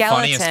think a it's the skeleton.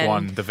 funniest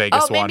one, the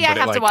Vegas Oh, one. maybe I but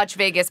have it, to like, watch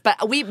Vegas. But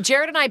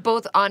Jared and I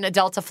both on a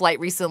Delta flight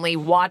recently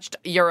watched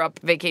European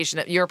Vacation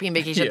at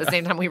the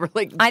same time. We were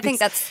like, I think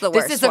that's the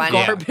This worst is a one.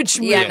 garbage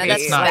movie. Yeah, no,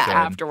 that's It's not like, good.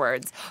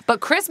 afterwards. But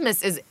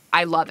Christmas is,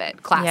 I love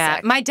it. Classic. Yeah,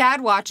 my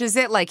dad watches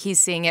it like he's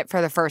seeing it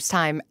for the first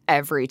time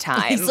every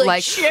time. He's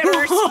like,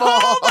 shivers full.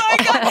 Oh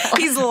my God.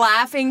 He's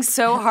laughing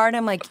so hard.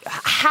 I'm like,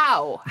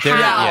 how? There-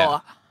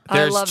 How? yeah.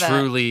 There's love it.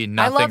 truly I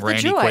nothing love the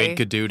Randy joy. Quaid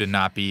could do to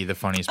not be the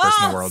funniest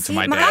person in the world to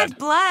my dad. God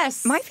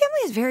bless. My family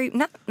is very,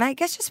 I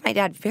guess just my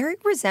dad, very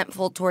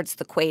resentful towards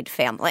the Quaid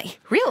family.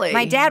 Really?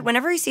 My dad,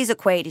 whenever he sees a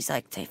Quaid, he's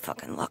like, they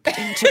fucking lucked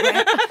into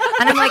it.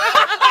 And I'm like,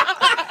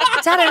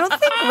 Dad, I don't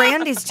think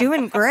Randy's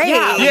doing great.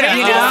 Yeah, Yeah.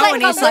 he's just like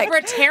And a he's like,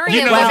 libertarian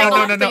You know, living no,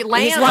 off no, no, the no.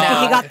 land he's lucky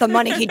now. he got the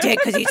money he did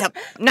because he's a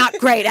not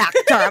great actor.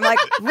 I'm like,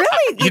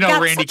 really? You know,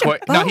 got Randy such a Quaid.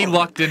 No, he bone.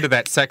 lucked into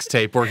that sex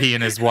tape where he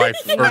and his wife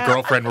or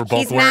girlfriend were both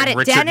He's mad wearing at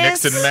Richard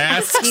Dennis. Nixon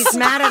masks. He's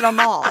mad at them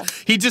all.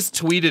 He just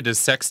tweeted his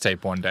sex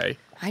tape one day.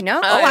 I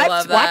know. I I've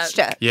love watched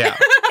that. it. Yeah.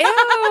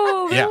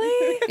 Ew, Yeah.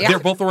 really? They're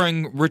both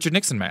wearing Richard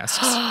Nixon masks.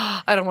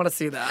 I don't want to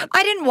see that.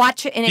 I didn't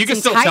watch it in You its can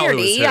still tell who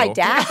entirety. was who. I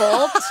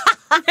dabbled.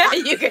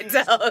 You can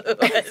tell who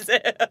was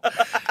it.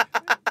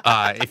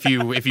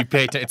 If you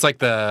pay attention, it's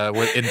like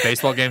in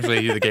baseball games where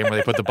they do the game where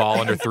they put the ball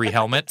under 3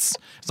 helmets.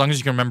 As long as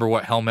you can remember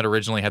what helmet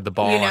originally had the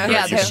ball under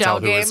yeah, it, you the can tell shell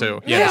who was who.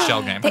 game. Yeah, the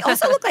shell game. They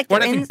also look like Why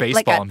they're do I in think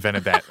like baseball a,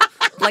 invented that?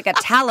 like a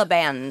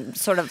Taliban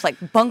sort of like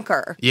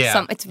bunker.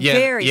 Yeah. It's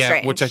very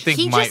strange. Which I think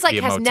He might just like be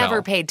a has motel.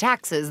 never paid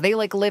taxes. They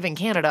like live in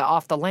Canada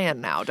off the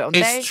land now, don't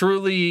they? It's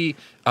truly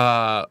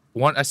I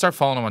started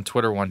following him on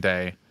Twitter one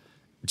day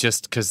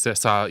just because I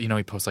saw, he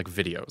posts like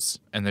videos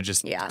and they're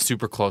just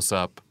super close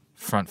up,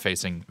 front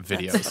facing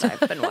videos. That's what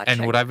I've been watching.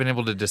 And what I've been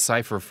able to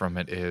decipher from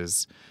it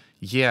is,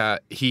 he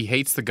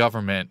hates the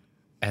government,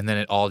 and then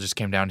it all just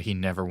came down to he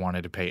never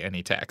wanted to pay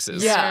any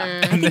taxes.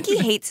 Yeah. I think he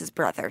hates his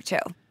brother too.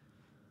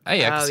 Oh,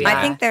 yeah, I can see I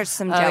that. think there's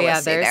some Oh jealousy yeah,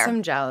 there's there.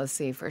 some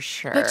jealousy for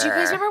sure. But do you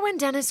guys remember when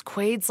Dennis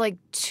Quaid's like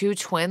 2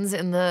 twins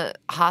in the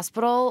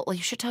hospital? Well,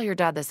 you should tell your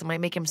dad this. It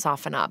might make him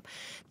soften up.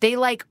 They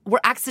like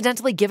were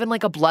accidentally given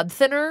like a blood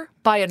thinner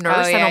by a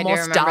nurse yeah, I and do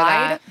almost remember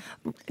died.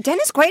 that.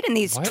 Dennis Quaid and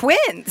these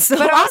twins. A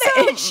But lot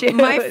also, of issues.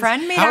 my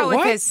friend made How- out with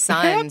what? his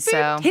son,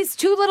 so His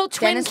 2 little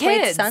twin Dennis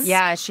Quaid's kids. son?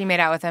 yeah, she made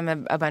out with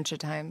him a bunch of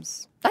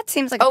times. That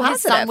seems like Oh, a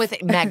his positive. son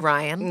with Meg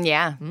Ryan.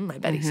 Yeah, I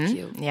bet he's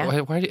cute. yeah.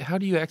 How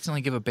do you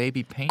accidentally give a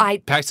baby paint? I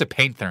said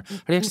paint thinner. How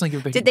do you accidentally give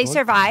a baby Did they blood?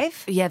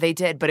 survive? Yeah, they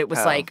did, but it was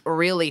like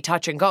really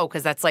touch and go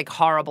because that's like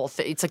horrible.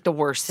 It's like the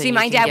worst thing. See, you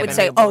my can dad give would a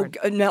say, newborn.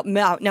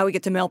 "Oh, now we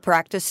get to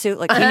malpractice suit.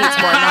 Like he needs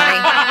more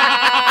money."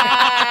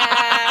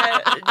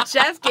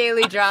 Jeff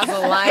Gailey draws a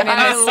line in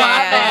the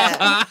sand.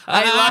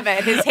 I love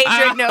it. His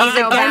hatred knows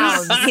no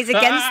bounds. He's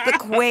against the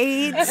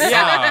Quaids.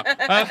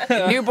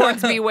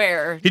 Newborns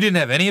beware. He didn't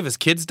have any of his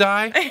kids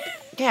die?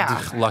 Yeah.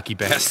 Ugh, lucky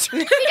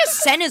bastard. He just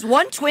sent his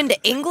one twin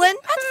to England.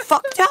 That's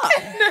fucked up.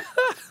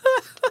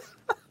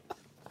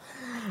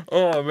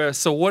 Oh, man.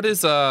 So what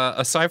is,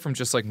 aside from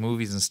just like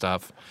movies and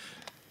stuff,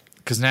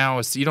 because now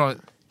it's,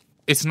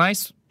 it's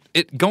nice.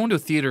 Going to a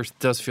theater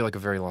does feel like a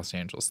very Los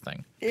Angeles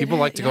thing. People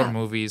like to go to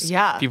movies.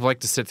 Yeah. People like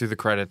to sit through the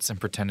credits and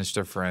pretend it's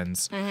their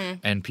friends. Mm-hmm.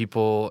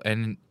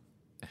 And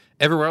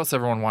everywhere else,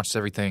 everyone watches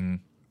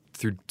everything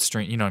through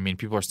stream. You know what I mean?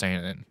 People are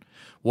staying in.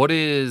 What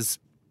is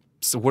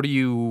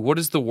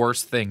the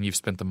worst thing you've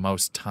spent the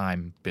most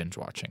time binge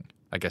watching?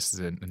 I guess is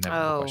an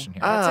inevitable question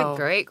here. That's a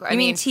great. I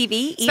mean,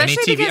 TV. Any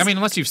especially TV? because- I mean,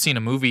 unless you've seen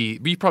a movie,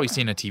 you've probably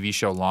seen a TV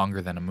show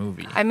longer than a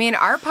movie. I mean,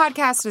 our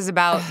podcast is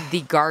about the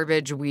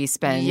garbage we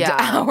spend Yeah.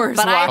 hours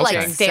But I watching.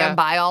 like stand so-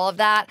 by all of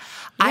that.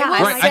 I Yeah,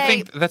 would Right, say I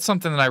think that's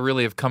something that I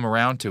really have come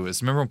around to.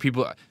 Is remember when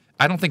people?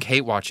 I don't think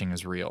hate watching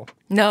is real.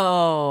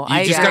 No, You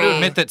I just got to agree.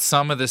 admit that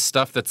some of this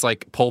stuff that's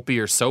like pulpy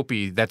or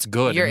soapy, that's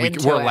good. You're and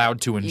into we're it.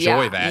 allowed to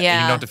enjoy Yeah. that. And Yeah.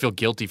 you don't have to feel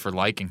guilty for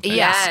liking things.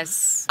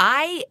 Yes.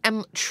 I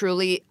am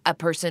truly a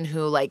person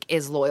who like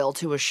is loyal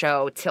to a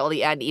show till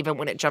the end, even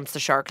when it jumps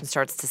the shark and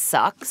starts to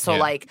suck. So Yeah.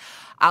 like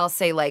I'll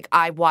say like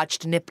I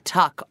watched Nip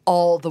Tuck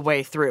all the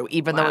way through,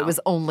 even though it was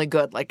only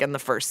good like in the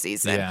first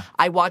season. Yeah.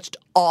 I watched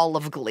all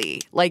of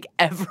Glee, like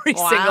every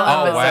single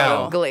Oh, episode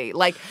wow. of Glee.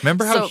 Like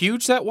Remember how so-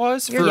 huge that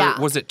was? For, Yeah.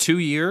 Was it 2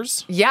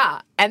 years?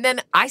 Yeah. And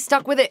then I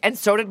stuck with it, and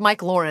so did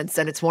Mike Lawrence,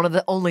 and it's one of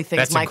the only things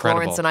That's Mike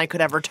incredible. Lawrence and I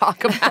could ever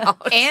talk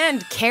about.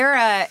 And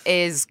Kara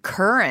is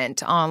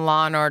current on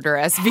Law and Order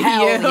SVU.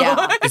 Hell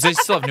yeah. Is they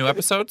still have new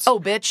episodes? Oh,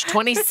 bitch!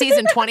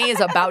 Season 20 is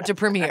about to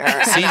premiere.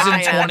 and I Season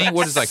am 20?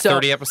 What is like so-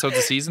 30 episodes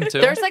a season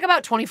too? There's like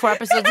about 24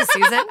 episodes a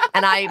season,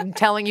 and I'm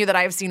telling you that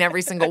I've seen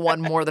every single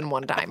one more than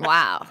one time.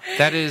 Wow.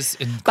 That is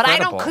incredible. But I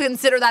don't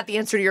consider that the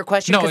answer to your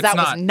question No, because it's that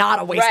was not. not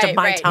a waste of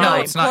my time. No,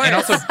 it's not. And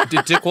also,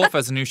 Dick Wolf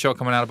has a new show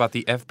coming out about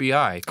the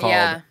FBI called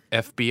Yeah.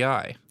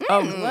 FBI.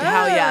 Oh,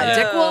 hell yeah.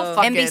 Dick Wolf,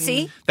 fucking...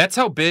 NBC? That's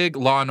how big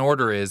Law and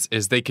Order is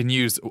they can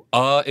use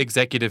a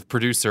executive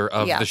producer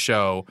of Yeah. the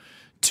show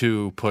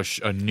to push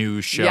a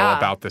new show Yeah.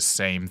 about the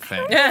same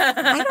thing. I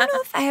don't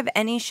know if I have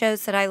any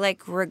shows that I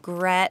like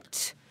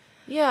regret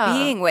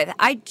being with.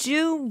 I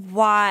do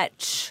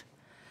watch.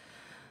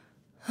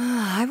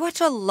 I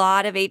watch a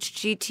lot of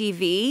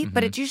HGTV,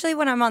 but it's usually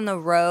when I'm on the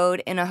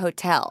road in a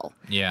hotel.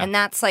 Yeah. And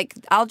that's like,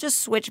 I'll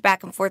just switch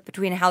back and forth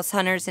between House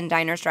Hunters and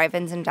Diners,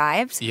 Drive-Ins, and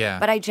Dives. Yeah.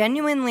 But I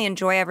genuinely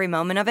enjoy every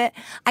moment of it.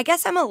 I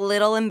guess I'm a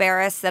little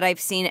embarrassed that I've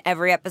seen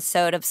every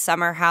episode of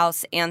Summer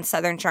House and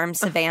Southern Charm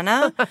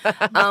Savannah,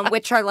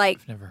 which are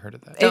like, Never heard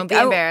of that. Don't be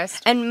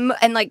embarrassed. And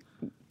like,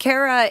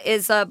 Kara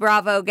is a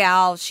Bravo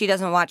gal. She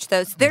doesn't watch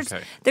those. There's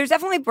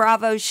definitely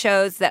Bravo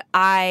shows that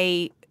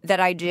I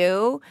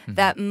do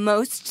that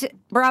most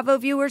Bravo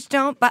viewers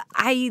don't, but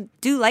I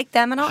do like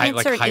them, and I'll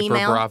answer an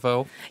email. Hyper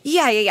Bravo?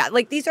 Yeah.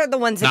 Like, these are the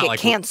ones that Not get like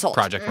canceled.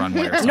 Project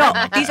Runway or something No,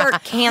 like these that. are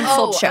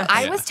canceled shows.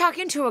 I was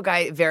talking to a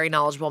guy, very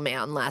knowledgeable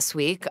man last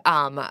week,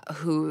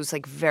 who's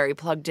like very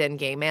plugged in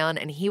gay man,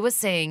 and he was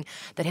saying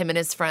that him and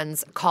his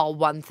friends call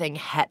one thing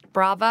het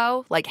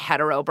Bravo, like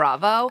hetero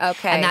Bravo.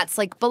 Okay. And that's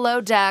like Below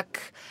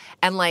Deck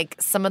and like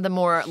some of the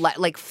more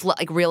like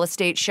real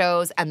estate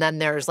shows, and then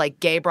there's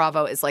like gay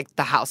Bravo is like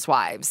the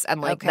Housewives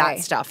and like that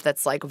stuff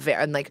that's like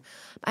very, and like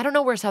I don't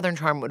know where Southern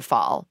Charm would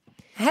fall.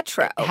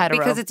 Hetero.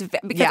 Because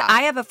Yeah.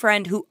 I have a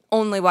friend who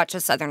only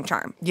watches Southern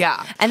Charm.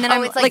 Yeah. And then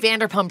it's like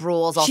Vanderpump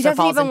Rules she also doesn't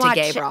falls even into watch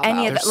gay Bravo.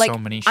 any of There's the, like, so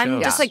many I'm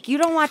shows. just like, you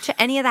don't watch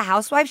any of the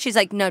Housewives? She's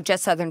like, no,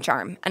 just Southern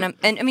Charm. And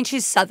I mean,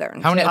 she's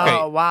Southern. How many? too. Okay.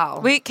 Oh, wow.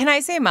 Wait, can I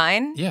say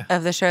mine? Yeah.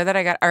 Of the show that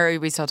I got, or are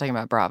we still talking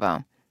about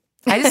Bravo?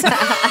 I just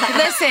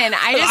listen.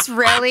 I just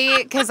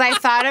really because I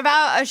thought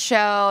about a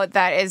show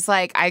that is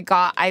like I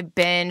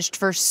binged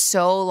for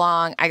so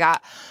long.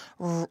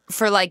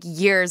 For like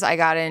years. I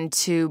got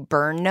into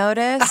Burn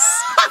Notice.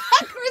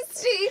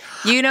 Christy.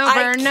 You know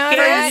Burn Notice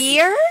For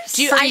years?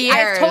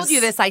 I've told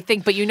you this, I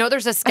think, but you know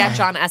there's a sketch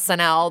on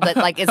SNL that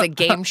like is a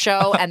game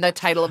show, and the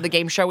title of the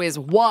game show is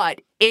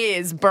 "What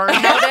is Burn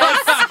Notice?"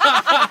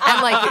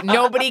 and like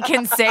nobody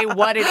can say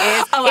what it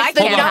is. Oh, I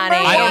can, honey.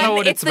 I don't know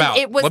what it's about.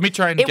 Let me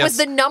try and It guess. was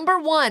the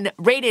 #1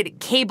 rated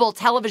cable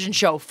television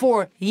show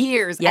for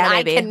years, Yeah,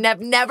 and baby. I can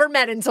never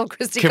met until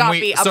Christy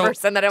Coffee a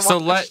person that I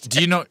watched.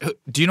 Do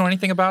you know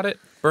anything about it?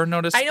 Burn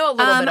Notice? I know a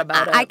little bit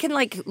about it.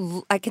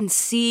 I can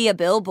see a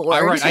billboard.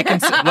 All right, I can.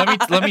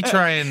 Let me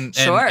try and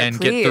Sure, get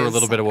through a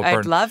little bit of what Burn.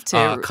 I'd love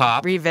to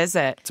Cop.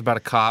 revisit. It's about a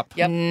cop.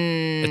 Yep.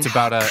 It's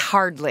about a.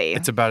 Hardly.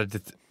 It's about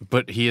a.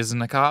 But he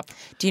isn't a cop.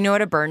 Do you know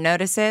what a burn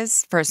notice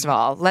is? First of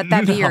all, let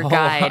that be your No,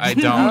 guide. I don't.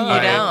 You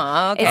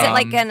don't? Okay. Is it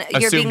like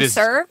you're assumed being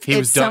served? He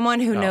was It's done- someone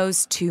who no.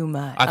 knows too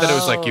much. I thought it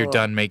was like you're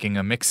done making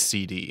a mix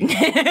CD.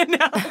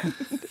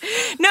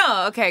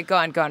 No, okay, go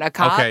on. A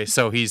cop? Okay,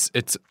 so he used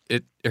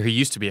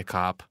to be a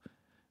cop.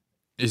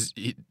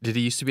 Did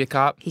he used to be a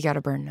cop? He got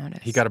a burn notice.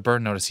 He got a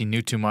burn notice. He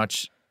knew too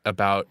much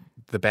about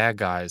the bad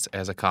guys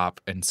as a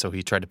cop, and so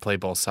he tried to play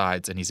both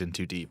sides, and he's in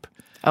too deep.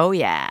 Oh,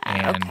 yeah.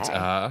 And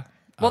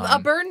Well, a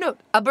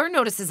burn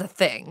notice is a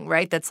thing,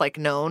 right? That's like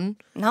known.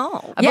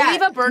 No. I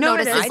believe a burn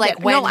notice is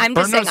like when I'm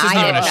burn just saying notice isn't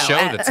I even a didn't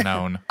show know. that's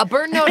known. a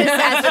burn notice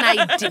as an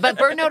idea, but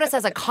burn notice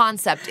as a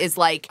concept is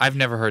like I've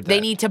never heard that. they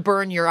need to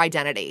burn your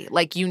identity.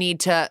 Like you need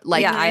to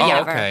like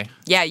okay.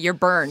 Yeah, you're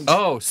burned.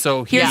 Oh,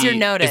 so Here's your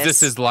notice. Is this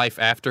his life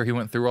after he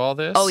went through all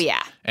this? Oh,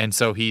 yeah. And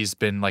so he's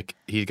been like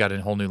he got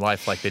a whole new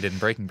life like they did in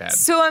Breaking Bad.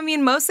 So, I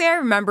mean, mostly I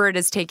remember it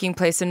as taking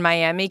place in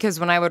Miami because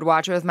when I would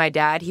watch it with my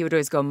dad, he would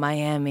always go,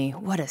 Miami,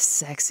 what a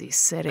sexy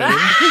city. And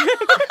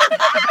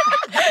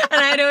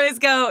I'd always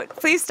go,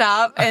 please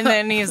stop. And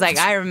then he was like,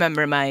 I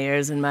remember my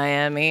years in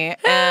Miami.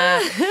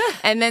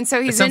 And then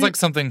so he's It sounds like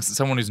something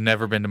someone who's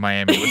never been to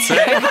Miami would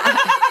say.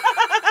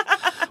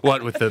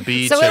 What, with the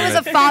beach? So it and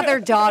was a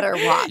father-daughter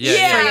watch.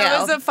 Yeah, it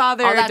was a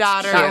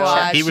father-daughter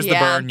watch. He was the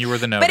burn, you were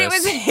the notice. But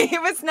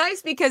it was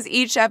nice because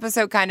each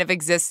episode kind of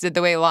existed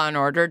the way Law and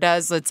Order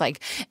does. It's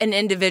like an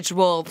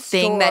individual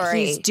thing that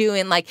he's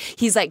doing. Like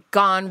he's like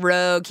gone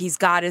rogue. He's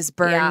got his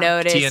burn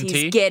notice. TNT?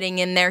 He's getting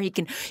in there. He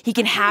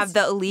can have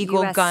the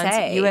illegal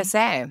guns.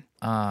 USA.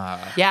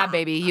 Yeah,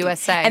 baby,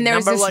 USA. And there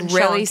was Number this one show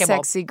really on cable.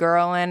 sexy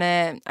girl in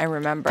it. I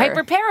remember.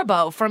 Piper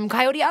Perabo from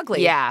Coyote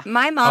Ugly. Yeah.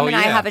 My mom Oh, and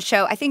I yeah. have a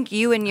show. I think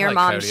you and your I like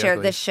mom Coyote shared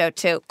Ugly. this show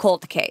too.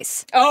 Cold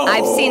Case. Oh,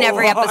 I've seen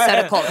every episode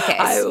of Cold Case.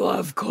 I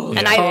love Cold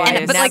and Case.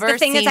 but like the Never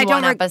thing is, seen I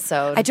don't one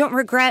episode. I don't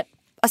regret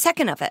a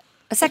second of it.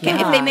 A second.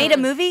 If they made a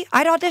movie,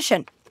 I'd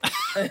audition.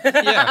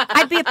 yeah.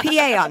 I'd be a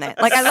PA on it.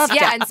 Like I loved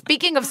Yeah, it. and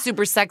speaking of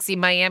super sexy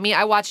Miami,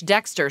 I watched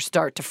Dexter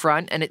start to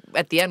front, and it,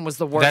 at the end was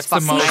the worst That's the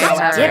fucking most show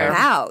out ever. there.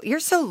 Wow, you're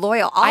so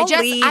loyal. I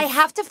I'll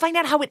have to find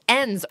out how it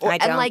ends. I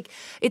don't. And like,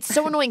 it's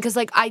so annoying because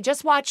like I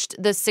just watched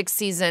the 6th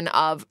season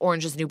of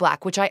Orange is the New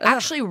Black, which I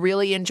actually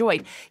really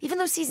enjoyed. Even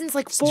though seasons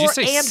like 4 you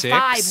say and 6?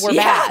 5 were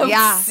Yeah. bad.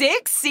 Yeah.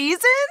 6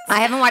 seasons?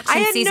 I haven't watched I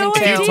since had season no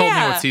 2. If you told me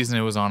Yeah. what season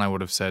it was on, I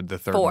would have said the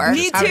third 4. one.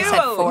 Me I would've too.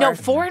 said 4. No,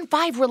 4 and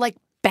 5 were like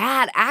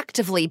bad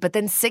actively, but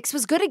then 6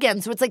 was good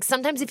again. So it's like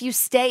sometimes if you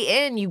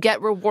stay in, you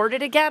get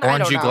rewarded again. I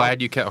Aren't don't you know. glad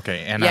you kept?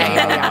 Okay, and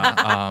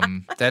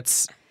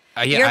that's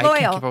yeah. You're I loyal.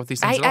 can't keep up with these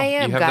things. I at all.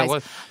 am, you have guys.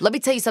 That Let me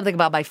tell you something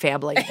about my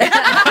family.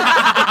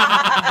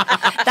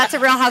 That's a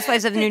Real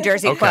Housewives of New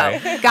Jersey Okay.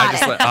 quote. Got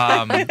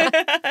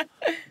it.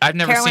 I've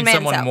never Carolyn seen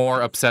someone Manzo.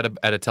 more upset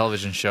at a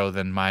television show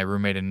than my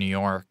roommate in New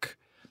York,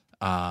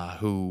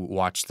 who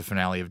watched the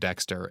finale of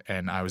Dexter,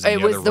 and I was in It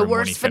the was other the room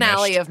when he worst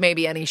finale finished. of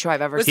maybe any show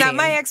I've ever Was seen. that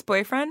my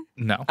ex-boyfriend?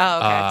 No. Oh,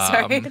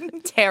 okay.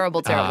 Sorry.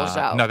 terrible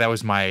show? No, that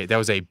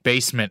was a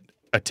basement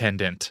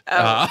attendant.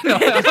 Oh.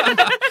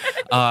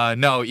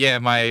 No, yeah,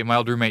 my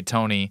old roommate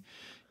Tony,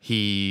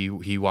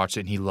 he watched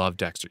it and he loved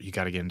Dexter. You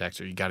got to get in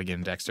Dexter. You got to get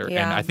in Dexter.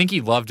 Yeah. And I think he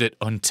loved it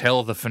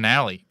until the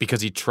finale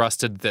because he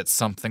trusted that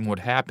something would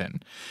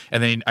happen.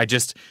 And then I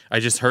just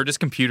heard his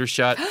computer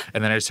shut,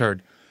 and then I just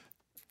heard,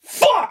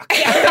 fuck!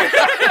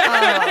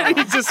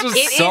 He just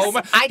was so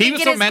mad. I think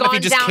was it so has mad gone he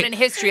just down in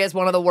history as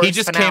one of the worst He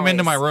just finales. came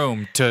into my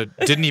room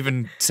didn't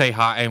even say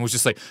hi and was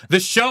just like, the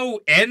show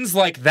ends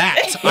like that.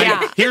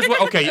 Here's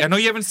what, okay, I know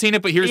you haven't seen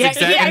it, but here's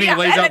exactly, and he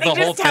lays out the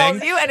whole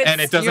thing,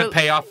 and it doesn't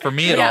pay off for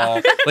me at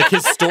all. Like,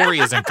 his story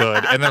isn't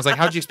good. And I was like,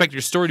 how'd you expect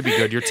your story to be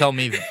good? You're telling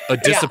me a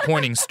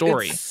disappointing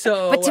story.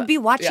 But to be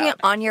watching it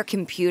on your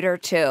computer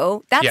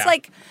too, that's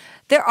like,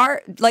 there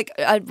are, like,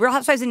 Real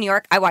Housewives of New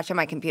York, I watch on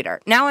my computer.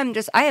 Now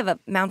I have a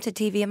mounted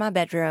TV in my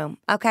bedroom.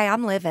 Okay,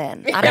 I'm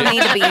living. I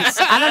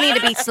don't need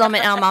to be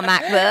slumming on my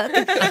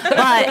MacBook.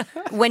 But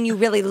when you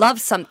really love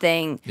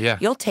something,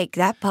 you'll take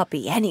that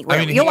puppy anywhere.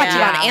 I mean, you'll watch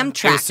it on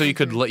Amtrak. So you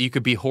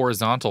could be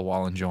horizontal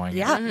while enjoying it.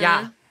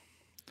 Yeah.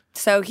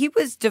 So he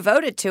was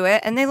devoted to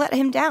it, and they let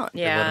him down.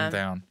 They let him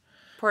down.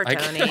 Poor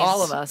Tony.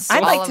 All of us.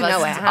 I'd like to know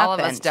what happened. All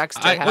of us,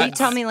 Dexter. Will you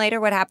tell me later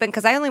what happened?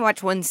 Because I only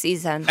watched one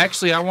season.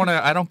 Actually,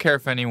 I don't care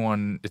if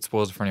it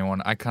spoils it for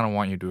anyone. I kind of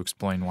want you to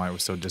explain why it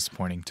was so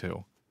disappointing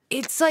too.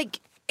 It's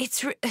like,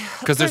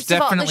 because there's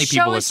definitely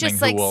people listening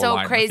who will so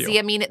align crazy. with you.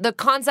 I mean, the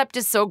concept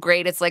is so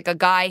great. It's like a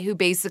guy who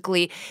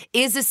basically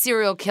is a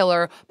serial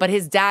killer, but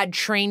his dad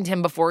trained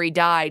him before he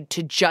died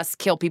to just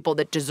kill people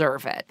that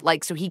deserve it.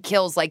 Like, so he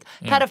kills like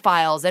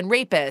pedophiles and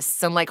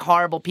rapists and like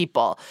horrible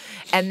people,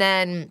 and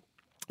then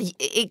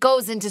it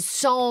goes into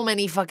so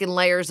many fucking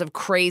layers of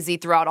crazy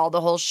throughout all the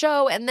whole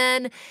show. And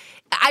then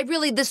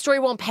this story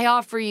won't pay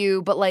off for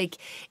you, but like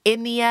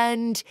in the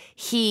end,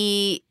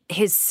 his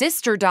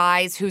sister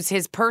dies, who's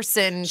his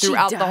person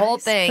throughout the whole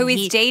thing. Who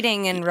he's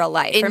dating in real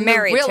life. In or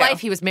married real to. life,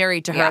 he was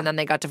married to her, and then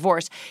they got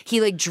divorced. He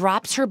like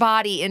drops her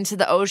body into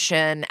the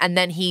ocean, and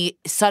then he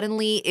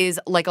suddenly is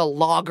like a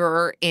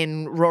logger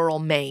in rural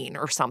Maine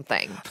or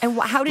something. And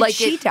how did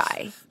she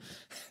die?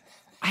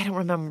 I don't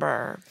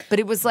remember, but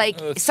it was like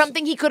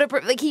something he could have,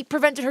 he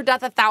prevented her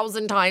death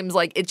 1,000 times.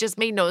 Like, it just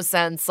made no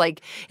sense.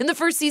 Like, in the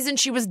first season,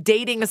 she was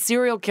dating a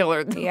serial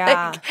killer.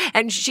 Yeah.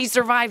 And she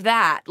survived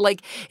that.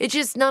 Like, it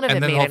just, none of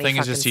it made any fucking sense. And then the whole thing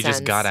is just he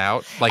just got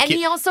out. Like, and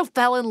he also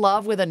fell in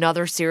love with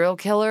another serial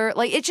killer.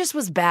 Like, it just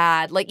was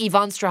bad. Like,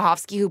 Yvonne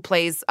Strahovski, who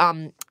plays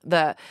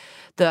the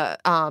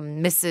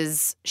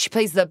Mrs. She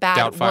plays the bad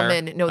Doubtfire.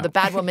 woman. No, the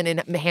bad woman in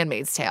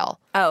 *Handmaid's Tale*.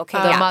 Oh,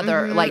 okay. The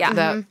mother,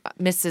 the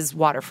Mrs.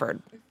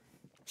 Waterford.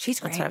 She's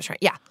great. That's what I was trying.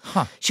 Yeah,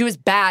 she was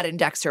bad in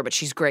Dexter, but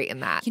she's great in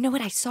that. You know what?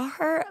 I saw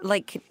her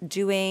like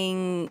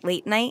doing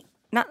late night,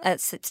 not a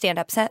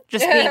stand-up set,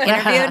 just being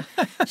interviewed.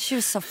 She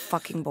was so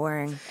fucking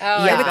boring.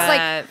 Oh, yeah. I It's bet.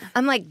 like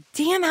I'm like,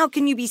 damn, how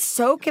can you be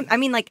so? I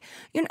mean, like,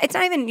 it's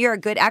not even you're a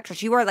good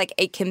actress. You are like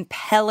a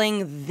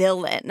compelling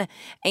villain,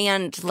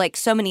 and like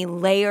so many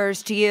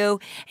layers to you,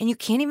 and you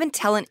can't even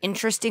tell an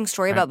interesting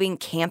story about being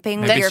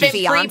camping with your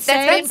fiance.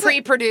 That's been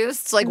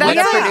pre-produced, like with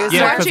a producer.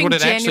 Yeah, because what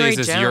it actually January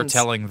is you're Jones.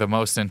 telling the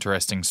most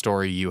interesting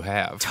story you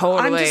have.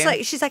 Totally. I'm just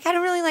like, she's like, I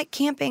don't really like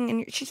camping,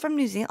 and she's from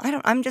New Zealand.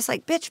 I'm just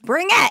like, bitch,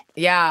 bring it.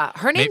 Yeah,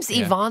 her name's Maybe-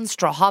 yeah. Yvonne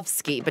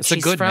Strahovski, but It's a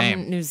she's good from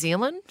name. New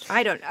Zealand.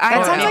 I don't. That I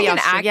sounds don't like know.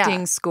 an Yeah.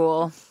 acting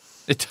school.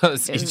 It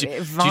does. Did you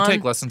Yvonne-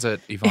 take lessons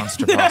at Yvonne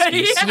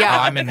Strahovski's? Yeah,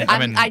 I'm in.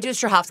 I do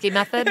Strahovski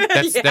method.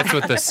 That's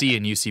what the C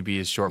in UCB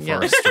is short for.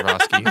 Yeah.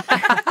 Strahovski.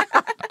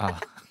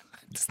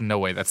 There's no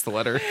way that's the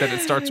letter that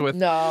it starts with.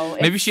 No,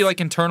 Maybe she like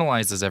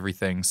internalizes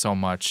everything so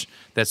much.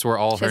 That's where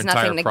all She her has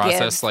entire nothing to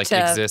process give like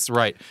to- exists.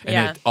 Right. And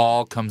Yeah. it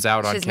all comes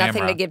out on She has camera.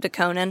 nothing to give to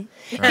Conan.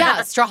 Yeah,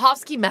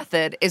 Strahovski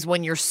method is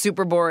when you're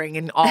super boring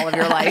in all of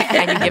your life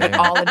and you give it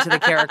all into the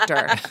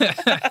character.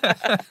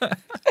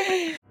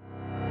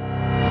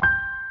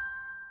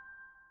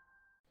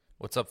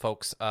 What's up,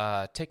 folks?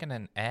 Taking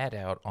an ad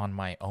out on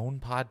my own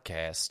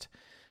podcast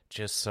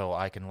just so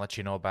I can let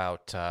you know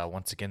about,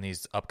 once again,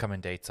 these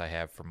upcoming dates I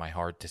have for my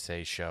Hard to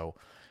Say show.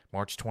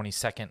 March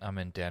 22nd, I'm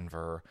in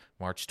Denver.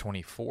 March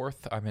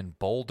 24th, I'm in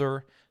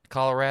Boulder,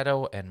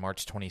 Colorado. And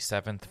March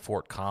 27th,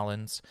 Fort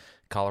Collins,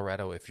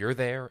 Colorado. If you're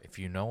there, if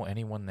you know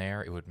anyone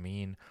there, it would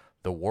mean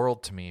the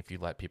world to me if you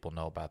let people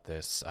know about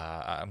this.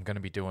 I'm going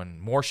to be doing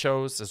more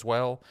shows as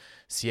well.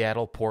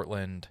 Seattle,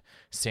 Portland,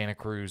 Santa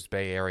Cruz,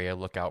 Bay Area.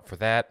 Look out for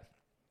that.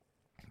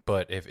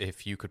 But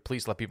if you could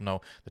please let people know,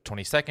 the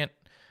 22nd,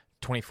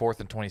 24th,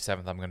 and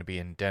 27th, I'm going to be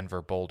in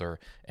Denver, Boulder,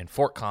 and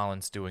Fort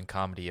Collins doing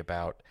comedy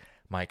about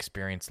my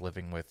experience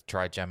living with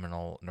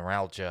trigeminal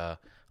neuralgia,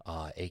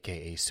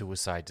 a.k.a.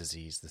 suicide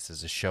disease. This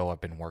is a show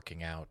I've been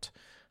working out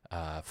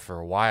for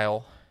a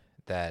while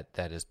that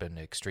has been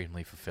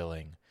extremely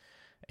fulfilling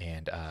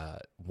and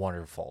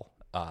wonderful,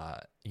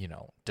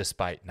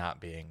 despite not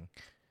being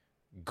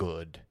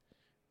good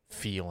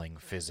feeling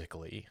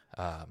physically.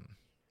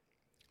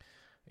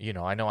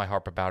 I know I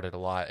harp about it a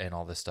lot and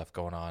all this stuff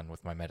going on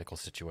with my medical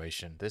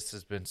situation. This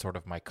has been sort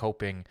of my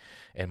coping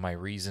and my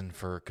reason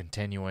for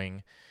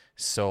continuing.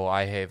 So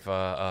I have,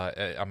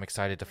 I'm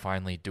excited to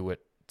finally do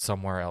it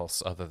somewhere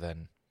else other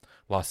than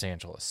Los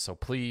Angeles. So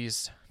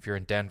please, if you're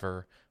in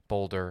Denver,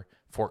 Boulder,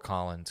 Fort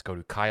Collins, go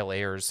to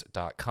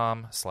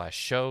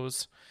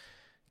kyleayers.com/shows.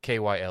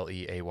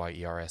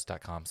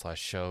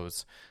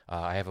 KYLEAYERS.com/shows.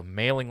 I have a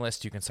mailing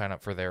list you can sign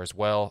up for there as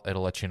well.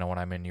 It'll let you know when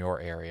I'm in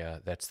your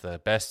area. That's the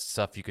best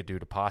stuff you could do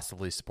to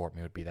possibly support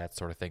me, would be that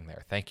sort of thing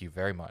there. Thank you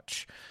very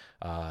much.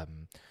 I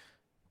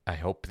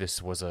hope I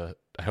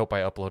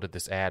uploaded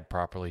this ad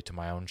properly to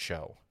my own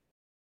show.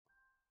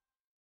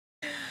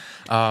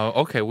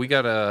 Okay, we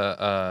got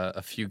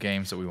a few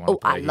games that we want to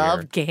play. I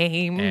love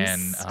games.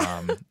 And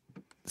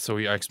so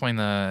I explained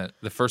the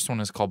first one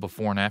is called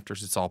Before and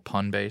Afters. It's all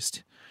pun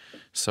based.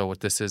 So what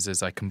this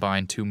is I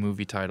combine 2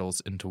 movie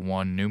titles into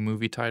one new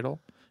movie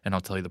title, and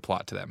I'll tell you the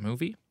plot to that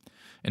movie.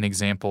 An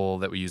example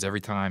that we use every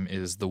time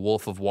is The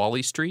Wolf of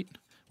Wall Street.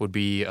 Would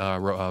be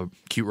a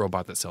cute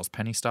robot that sells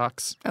penny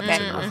stocks. Okay.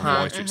 So, Wolf of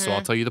Wall Street. So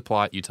I'll tell you the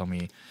plot. You tell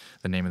me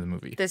the name of the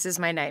movie. This is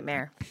my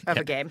nightmare of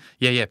a game.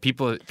 Yeah.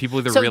 People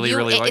either really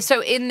like.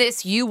 So in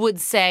this, you would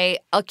say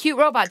a cute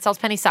robot sells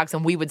penny stocks,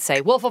 and we would say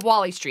Wolf of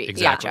Wall Street.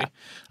 Exactly.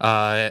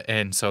 Gotcha.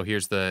 And so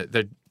here's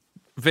the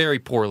very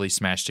poorly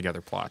smashed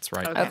together plots,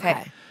 right?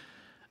 Okay.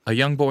 A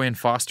young boy in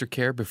foster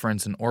care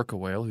befriends an orca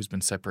whale who's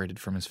been separated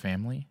from his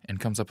family and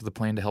comes up with a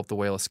plan to help the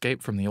whale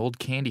escape from the old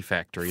candy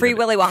factory. Free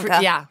Willy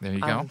Wonka. Yeah. There you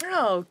go.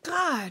 Oh,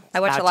 God. I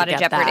watch a lot of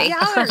Jeopardy.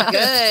 Y'all are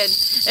good.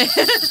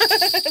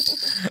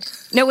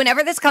 No,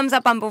 whenever this comes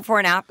up on Before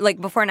and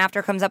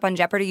After comes up on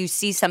Jeopardy, you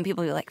see some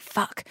people who are like,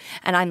 fuck.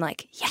 And I'm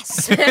like,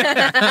 yes.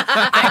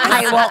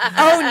 I will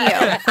own you.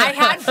 I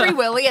had Free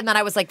Willy, and then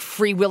I was like,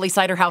 Free Willy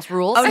Cider House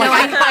Rules. Oh, no,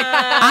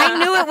 I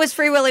knew it was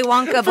Free Willy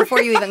Wonka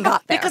before you even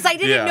got there. Because I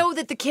didn't know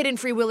that the kid in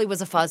Free Willy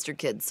was a foster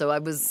kid, so I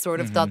was sort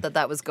of thought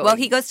that was going. Well,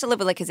 he goes to live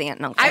with like his aunt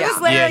and uncle. I was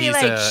literally he's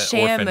like, an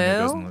orphan who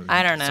goes Shamu? in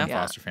I don't know. some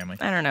foster family.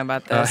 I don't know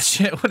about this.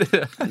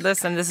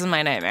 Listen, this is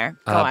my nightmare.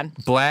 Go on.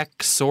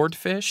 Black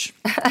Swordfish.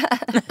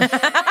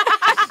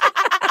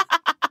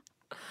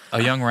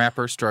 A young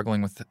rapper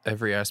struggling with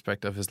every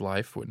aspect of his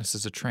life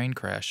witnesses a train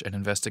crash and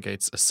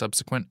investigates a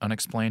subsequent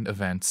unexplained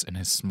events in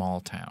his small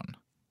town.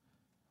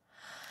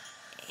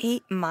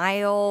 8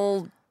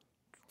 Mile.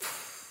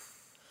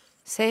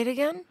 Say it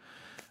again?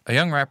 A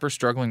young rapper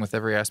struggling with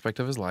every aspect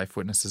of his life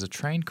witnesses a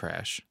train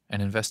crash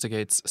and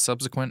investigates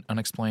subsequent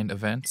unexplained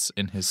events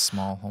in his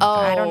small hometown.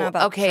 Oh, I don't know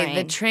about okay. train.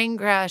 The train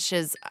crash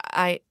is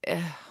Wait,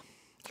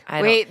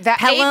 that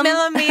Pelham? 8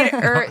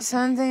 millimeter or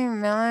something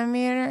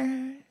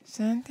millimeter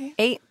something?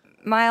 8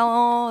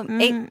 Mile.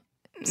 8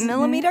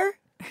 millimeter?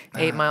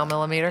 8 Mile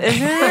Millimeter.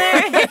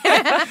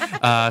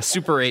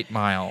 Super 8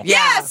 Mile.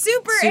 Yeah,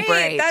 Super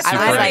 8. That's Super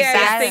what I Eight.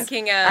 was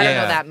thinking of. I don't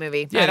know that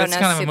movie. Yeah, that's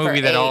kind of a Super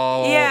movie that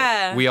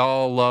 8. we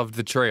all loved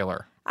the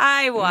trailer.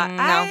 I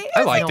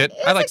liked it.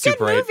 I like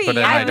Super 8, but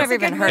I've never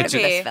even heard of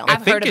this film.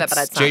 I've heard of it, but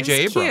it's not. J.J.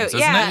 Abrams, isn't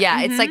it?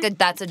 Yeah, it's like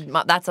that's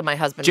a my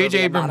husband. J.J.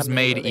 movie, Abrams not a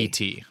made movie.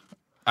 E.T.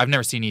 I've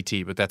never seen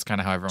E.T., but that's kind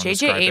of how everyone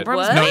J.J. described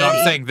Abrams it. No, made?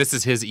 I'm saying this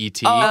is his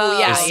E.T. Oh,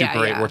 yeah, is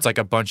Super 8, yeah. where it's like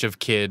a bunch of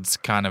kids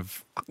kind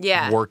of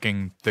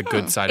working the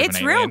good side of an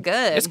It's alien. real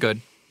good. It's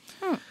good.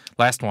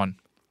 Last one.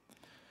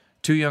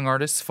 2 young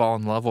artists fall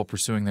in love while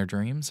pursuing their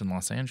dreams in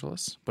Los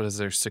Angeles, but as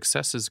their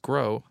successes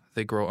grow,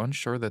 they grow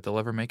unsure that they'll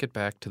ever make it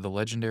back to the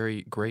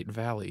legendary Great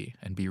Valley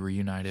and be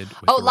reunited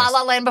with the La rest.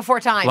 La Land Before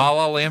Time. La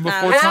La Land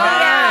Before Time.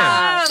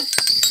 Yeah.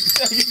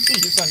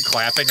 He's done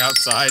clapping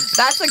outside.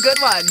 That's a good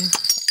one.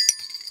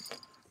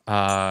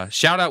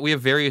 Shout out, we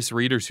have various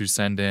readers who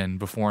send in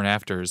before and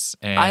afters.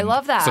 And I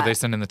love that. So they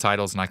send in the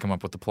titles and I come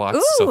up with the plots.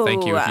 So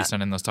thank you if you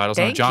send in those titles.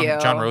 Thank John you.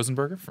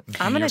 Rosenberger.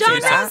 I'm going to John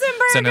do that.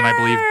 Rosenberger! Send in, I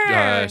believe,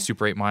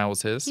 Super 8 Mile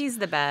was his. He's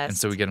the best. And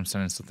so we get him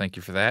sent in, so thank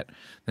you for that.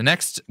 The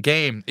next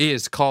game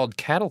is called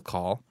Cattle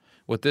Call.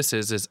 What this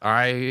is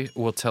I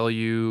will tell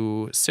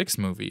you 6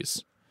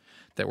 movies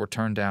that were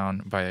turned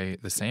down by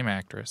the same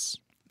actress,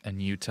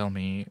 and you tell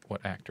me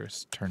what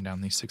actress turned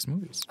down these 6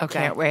 movies. Okay.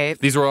 Can't wait.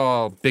 These were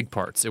all big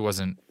parts. It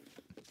wasn't,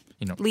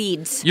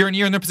 Leads. You're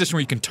in the position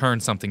where you can turn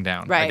something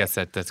down. I Right. guess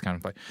that's kind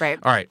of like. Right.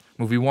 All right.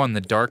 Movie 1,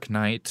 The Dark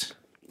Knight,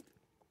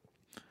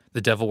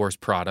 The Devil Wears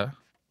Prada,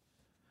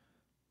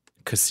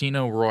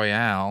 Casino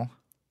Royale,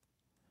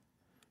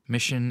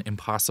 Mission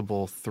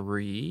Impossible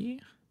 3,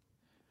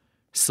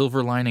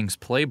 Silver Linings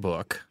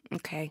Playbook,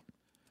 Okay.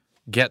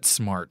 Get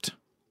Smart.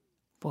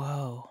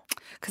 Whoa.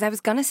 Because I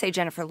was going to say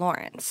Jennifer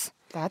Lawrence.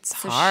 That's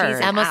So hard.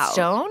 she's Emma out.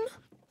 Stone?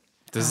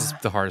 This is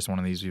the hardest one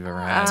of these we've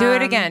ever had. Do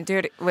it again. Do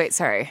it. Wait,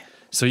 sorry.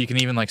 So you can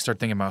even start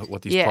thinking about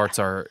what these Yeah. parts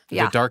are.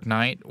 Yeah. The Dark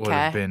Knight would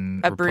have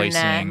been A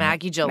replacing brunette.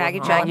 Maggie Gyllenhaal. Maggie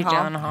Maggie Gyllenhaal.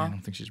 I Gyllenhaal.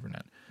 don't think she's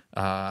brunette.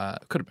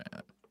 Could have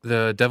been.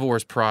 The Devil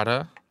Wears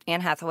Prada,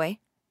 Anne Hathaway.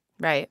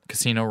 Right.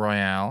 Casino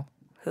Royale.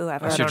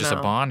 Whoever. Or she's don't just a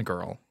know. Bond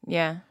girl.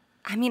 Yeah.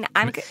 I mean,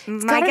 my gotta guess be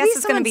is going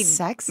to someone be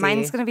sexy.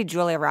 Mine's going to be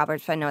Julia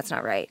Roberts, but I know it's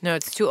not right. No,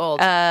 it's too old.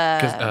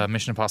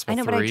 Mission Impossible I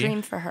know, 3. but I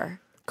dreamed for her.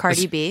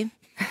 Cardi B.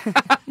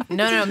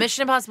 no.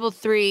 Mission Impossible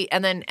 3,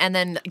 and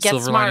then Get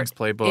Silver Smart Linings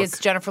Playbook. is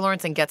Jennifer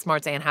Lawrence, and Get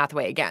Smart's Anne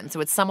Hathaway again.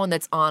 So it's someone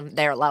that's on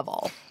their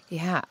level.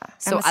 Yeah.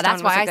 So Emma Stone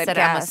that's why was a I good said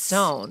Emma guess.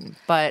 Stone.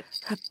 But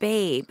A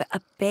babe. A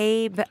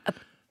babe. A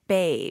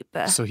babe.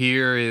 So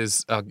here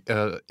is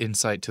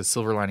insight to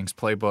Silver Linings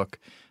Playbook.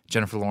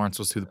 Jennifer Lawrence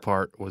was who the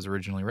part was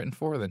originally written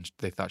for. Then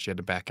they thought she had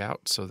to back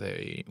out, so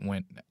they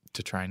went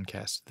to try and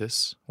cast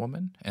this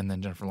woman, and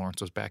then Jennifer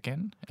Lawrence was back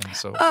in, and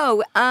so.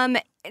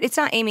 It's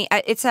not Amy.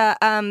 It's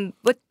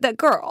with the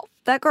girl.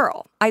 That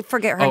girl. I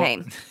forget her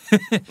name.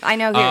 I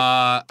know.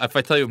 If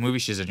I tell you what movie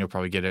she's in, you'll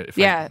probably get it.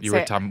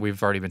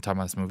 We've already been talking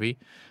about this movie.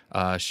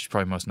 She's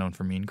probably most known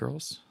for Mean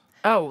Girls.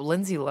 Oh,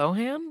 Lindsay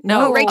Lohan?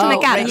 No, Rachel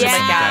McAdams. Rachel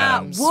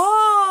McAdams.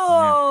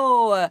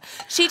 Whoa! Yeah.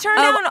 She turned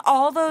down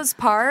all those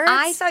parts?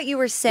 I thought you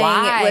were saying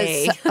Why?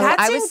 it was...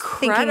 That's I was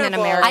incredible. thinking an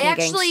American I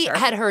actually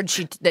Gangster. had heard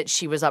that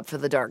she was up for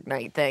the Dark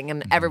Knight thing,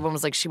 and everyone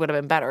was like, she would have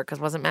been better, because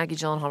wasn't Maggie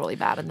Gyllenhaal really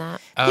bad in that?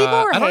 People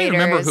were I don't even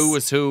remember haters. who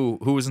was who.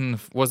 Who was in...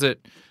 Was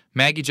it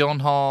Maggie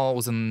Gyllenhaal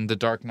was in The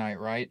Dark Knight,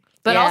 right?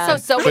 But also,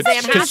 so was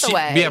Anne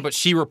Hathaway. But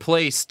she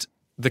replaced...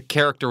 The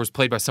character was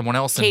played by someone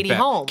else. Katie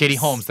Holmes. Katie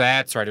Holmes,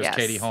 that's right. It was Yes.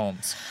 Katie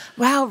Holmes.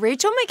 Wow,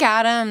 Rachel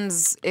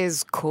McAdams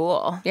is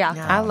cool. Yeah.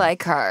 I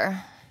like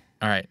her.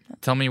 All right.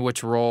 Tell me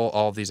which role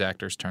all of these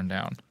actors turned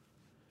down.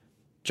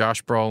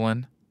 Josh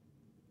Brolin,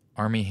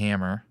 Armie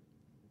Hammer,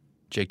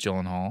 Jake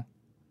Gyllenhaal,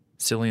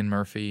 Cillian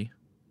Murphy,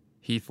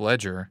 Heath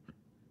Ledger,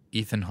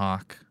 Ethan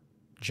Hawke,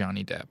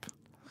 Johnny Depp.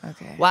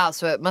 Okay. Wow,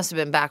 so it must have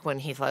been back when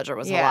Heath Ledger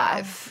was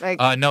alive. Like,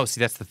 No, see,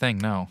 that's the thing.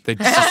 No. He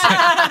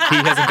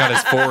hasn't got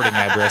his forwarding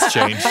address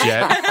changed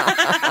yet.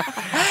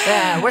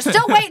 Yeah, we're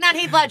still waiting on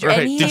Heath Ledger. Right.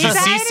 and Did he you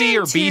died CC in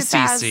or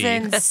BCC?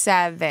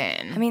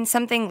 2007. I mean,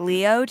 something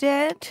Leo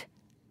did.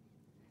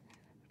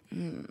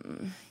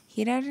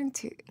 He died in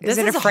This Is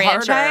it a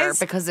harder franchise?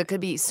 because it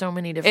could be so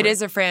many different. It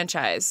is a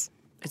franchise.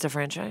 It's a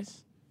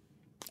franchise.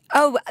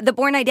 Oh, The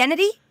Bourne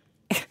Identity?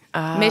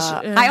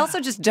 I also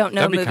just don't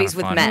know That'd be movies kinda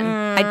with fun. men.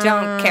 I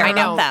don't care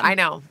about them. I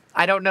know.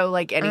 I don't know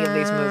like any of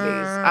these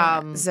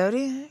movies.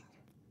 Zodiac?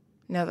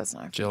 No, that's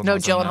not. Gyllenhaal's No,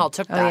 in Gyllenhaal that.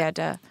 took Oh, that. yeah,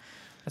 duh.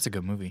 That's a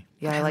good movie.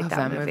 Yeah, I like love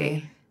that that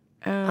movie.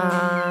 Do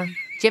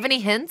you have any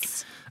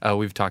hints?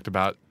 We've talked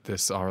about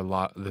this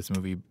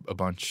movie a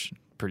bunch.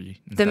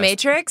 Pretty. The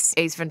Matrix?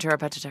 Ace Ventura: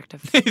 Pet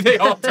Detective. They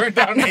all turned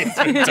down Ace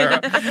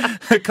Ventura.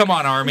 Come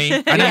on, Army.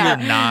 I know you're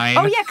 9.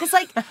 Oh yeah, because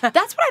like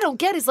that's what I don't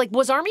get is like,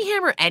 was Armie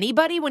Hammer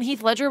anybody when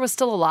Heath Ledger was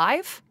still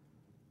alive?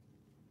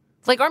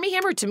 Like Armie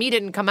Hammer to me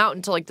didn't come out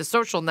until like The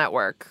Social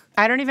Network.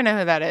 I don't even know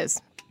who that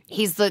is.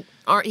 He plays the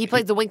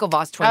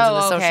Winklevoss twins in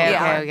The Social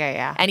Network. Okay,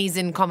 yeah. And he's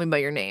in Call Me by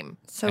Your Name.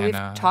 So And,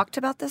 we've talked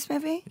about this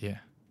movie Yeah.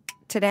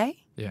 today?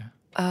 Yeah.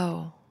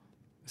 Oh.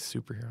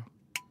 Superhero.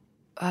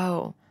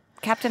 Oh.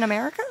 Captain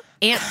America?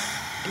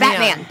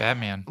 Batman.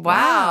 Batman.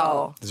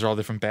 Wow. These are all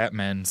different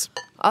Batmans.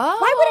 Oh.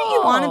 Why wouldn't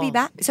you want to be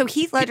Batman? So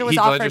Heath Ledger was Heath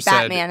offered Ledger said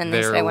Batman, and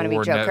they said, I want to be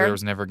Joker. there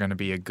was never going to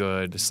be a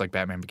good, just like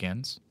Batman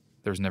Begins,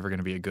 there was never going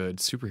to be a good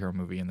superhero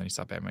movie, and then he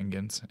saw Batman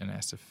Begins and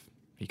asked if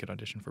he could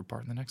audition for a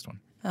part in the next one.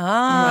 Oh.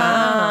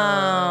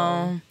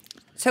 Wow.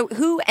 So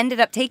who ended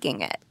up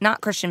taking it?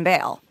 Not Christian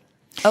Bale.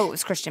 Oh, it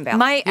was Christian Bale.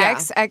 My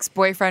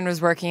ex-boyfriend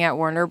was working at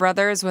Warner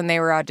Brothers when they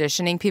were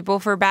auditioning people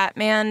for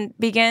Batman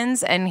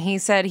Begins, and he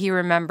said he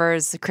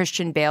remembers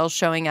Christian Bale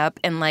showing up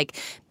in like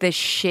the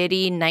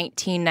shitty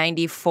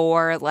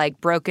 1994 like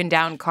broken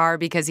down car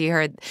because he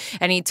heard,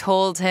 and he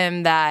told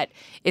him that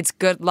it's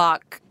good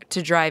luck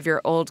to drive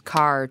your old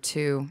car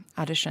to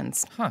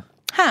auditions.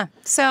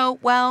 So,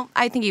 well,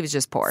 I think he was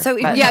just poor. So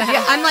but-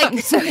 yeah, I'm like,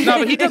 No,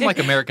 but he does like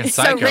American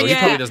Psycho. He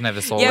probably doesn't have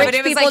this whole. Yeah, but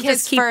it was people like his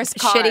just keep first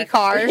car. shitty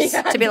cars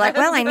to be like,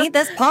 well, I need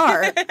this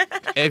part.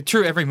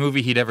 True, every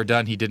movie he'd ever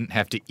done, he didn't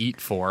have to eat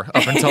for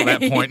up until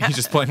that point. He's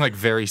just playing like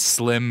very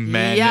slim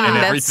men and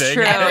everything.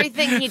 True.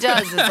 Everything he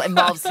does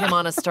involves him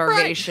on a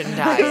starvation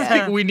diet.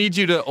 Like, we need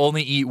you to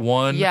only eat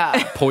one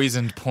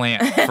poisoned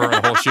plant for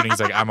a whole shooting.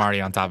 He's like, I'm already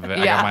on top of it.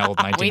 I got my old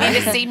 1990s. We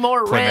need to see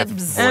more Plymouth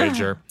ribs.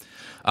 Voyager.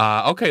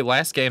 Okay,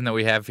 last game that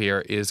we have here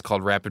is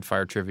called Rapid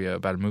Fire Trivia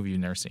about a movie you've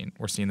never seen.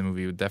 We're seeing the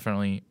movie would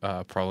definitely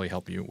probably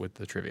help you with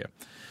the trivia.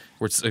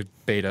 It's a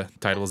beta.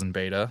 Title is in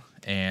beta.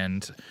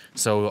 And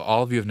so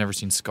all of you have never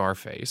seen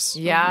Scarface.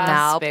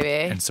 Yes,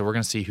 baby. And so we're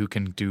going to see who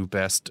can do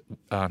best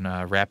on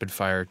Rapid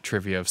Fire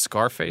Trivia of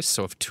Scarface.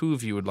 So if two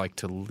of you would like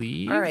to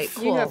leave. All right,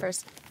 cool. You go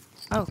first.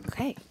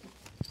 Okay.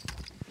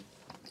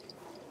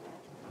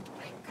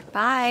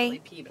 Bye.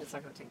 But it's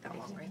not going to take that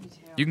long, right?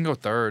 You can go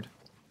third.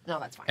 No,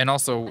 that's fine. And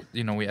also,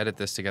 we edit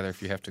this together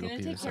if you have to go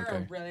pee. It's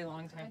okay. really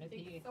long time to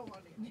pee.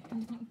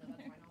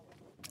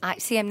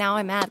 Now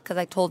I'm mad because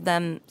I told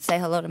them, say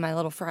hello to my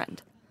little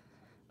friend.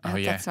 I Oh, hope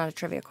yeah. that's not a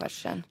trivia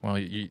question. Well,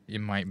 you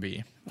might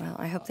be. Well,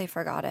 I hope they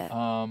forgot it.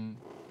 Are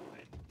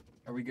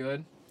we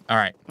good? All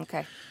right.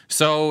 Okay.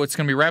 So it's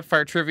going to be rapid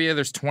fire trivia.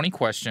 There's 20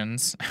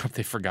 questions. I hope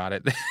they forgot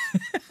it.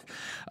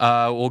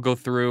 We'll go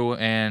through,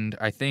 and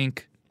I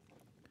think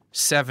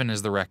 7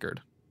 is the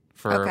record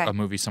for a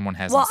movie someone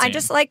hasn't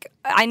seen.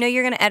 I know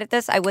you're going to edit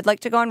this. I would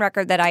like to go on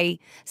record that I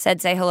said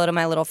say hello to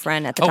my little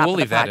friend at the top we'll of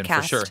the leave that podcast.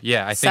 in for sure.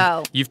 Yeah, I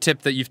think you've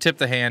tipped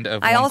the hand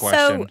of I one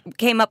also question.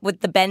 came up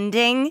with the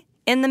bending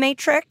in the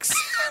Matrix.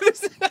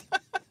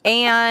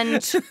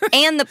 And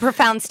the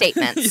profound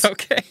statements.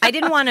 Okay. I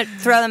didn't want to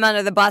throw them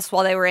under the bus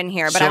while they were in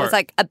here, but I was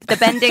like, the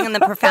bending and the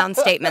profound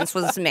statements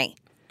was me.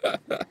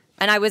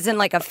 And I was in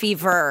like a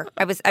fever.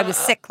 I was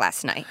sick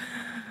last night.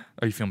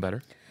 Are you feeling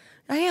better?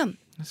 I am.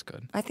 That's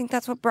good. I think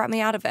that's what brought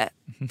me out of it.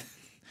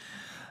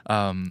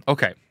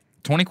 Okay.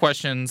 20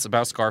 questions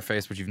about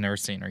Scarface, which you've never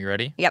seen. Are you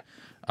ready? Yep.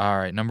 All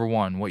right. Number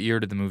 1. What year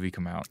did the movie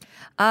come out?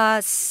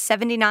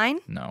 79.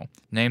 No.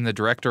 Name the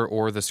director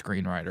or the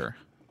screenwriter.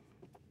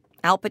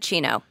 Al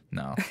Pacino.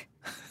 No.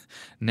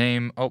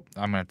 Name... Oh,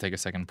 I'm going to take a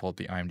second to pull up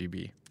the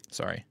IMDb.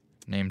 Sorry.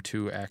 Name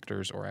 2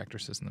 actors or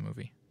actresses in the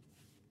movie.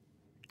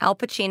 Al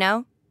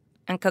Pacino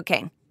and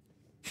cocaine.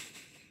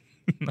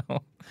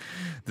 No.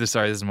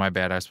 Sorry, this is my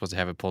bad. I was supposed to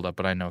have it pulled up,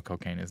 but I know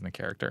cocaine isn't a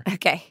character.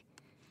 Okay.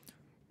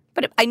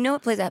 But I know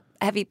it plays a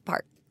heavy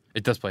part.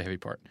 It does play a heavy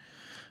part.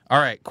 All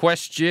right.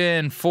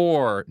 Question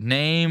 4.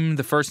 Name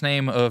the first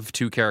name of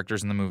 2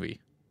 characters in the movie.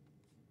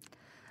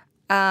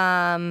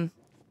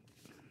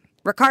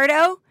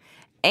 Ricardo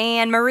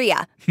and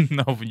Maria.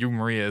 No,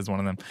 Maria is one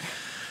of them.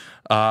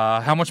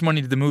 How much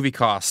money did the movie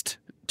cost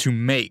to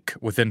make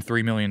within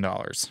 $3 million?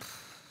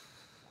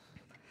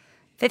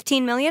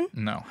 15 million?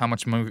 No. How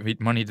much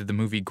money did the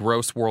movie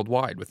gross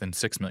worldwide within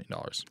 $6 million?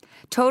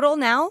 Total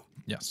now?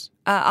 Yes.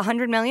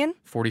 100 million?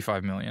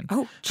 45 million.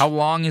 Oh. How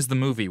long is the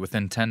movie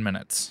within 10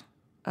 minutes?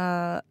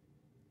 I'm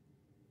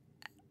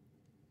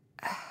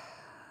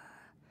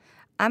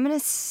going to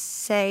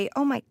say,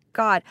 oh my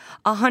God,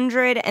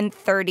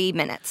 130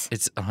 minutes.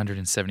 It's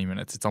 170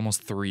 minutes. It's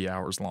almost 3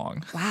 hours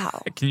long.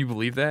 Wow. Can you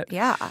believe that?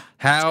 Yeah.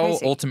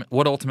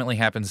 What ultimately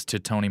happens to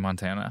Tony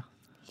Montana?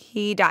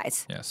 He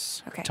dies.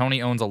 Yes. Okay.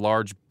 Tony owns a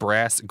large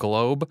brass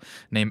globe.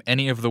 Name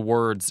any of the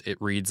words it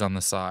reads on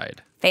the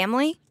side.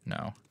 Family?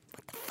 No.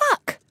 What the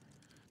fuck?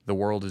 The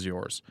world is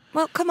yours.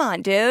 Well, come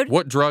on, dude.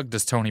 What drug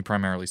does Tony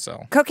primarily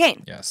sell?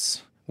 Cocaine.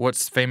 Yes. What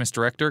famous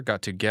director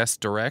got to guest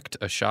direct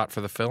a shot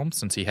for the film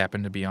since he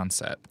happened to be on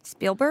set?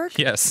 Spielberg?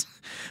 Yes.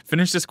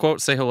 Finish this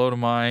quote. Say hello to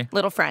my...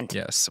 Little friend.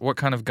 Yes. What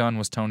kind of gun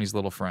was Tony's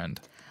little friend?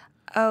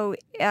 Oh,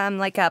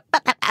 like a...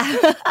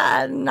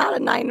 not a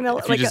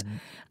 9mm. Like just...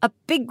 a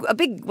big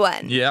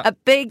one. Yeah. A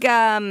big,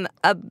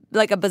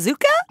 like a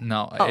bazooka?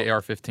 No,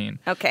 AR-15.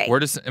 Okay. Where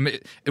does... I mean,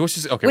 it was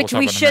just... Okay, Which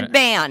we'll we talk about it in a should minute.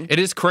 ban. It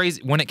is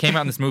crazy. When it came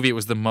out in this movie, it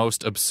was the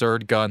most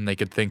absurd gun they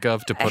could think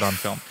of to put on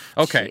film.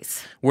 Okay.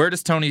 Jeez. Where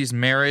does Tony's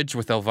marriage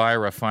with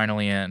Elvira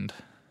finally end?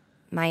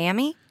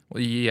 Miami?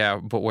 Well, yeah,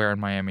 but where in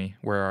Miami?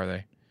 Where are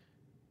they?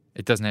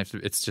 It doesn't have to...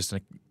 It's just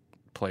a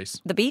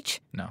place. The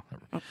beach? No.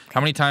 Okay.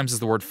 How many times is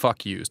the word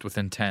fuck used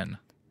within 10?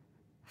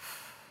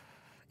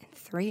 In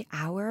 3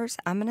 hours?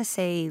 I'm going to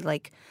say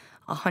like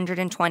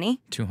 120.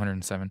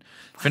 207.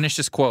 Finish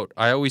this quote.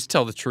 I always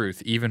tell the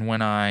truth, even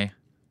when I...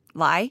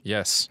 Lie?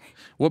 Yes.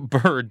 What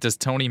bird does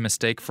Tony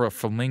mistake for a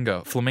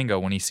flamingo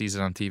when he sees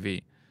it on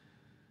TV?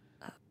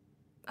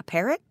 A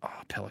parrot? Oh,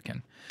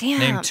 pelican. Damn.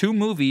 Name 2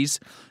 movies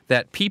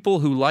that people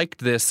who liked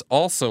this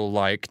also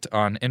liked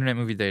on Internet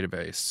Movie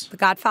Database. The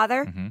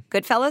Godfather? Mm-hmm.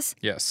 Goodfellas?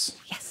 Yes.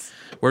 Yes.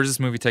 Where does this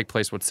movie take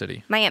place? What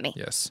city? Miami.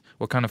 Yes.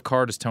 What kind of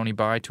car does Tony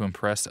buy to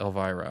impress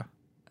Elvira?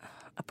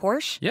 A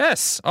Porsche?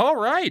 Yes. All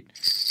right.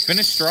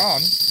 Finish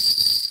strong.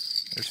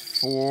 There's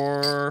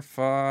 4,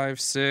 5,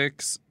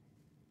 6,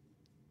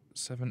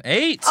 7,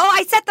 8. Oh,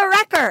 I set the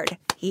record.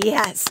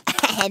 Yes.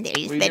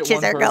 These We get bitches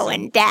one are person.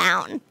 going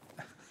down.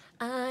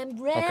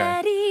 I'm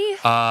ready.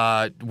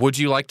 Okay. Would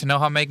you like to know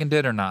how Megan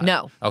did or not?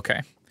 No. Okay.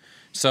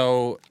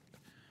 So,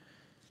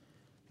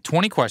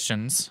 20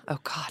 questions Oh,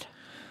 God.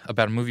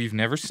 about a movie you've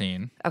never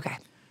seen. Okay.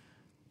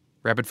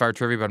 Rapid fire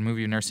trivia about a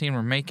movie you've never seen.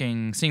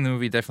 Seeing the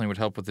movie definitely would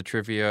help with the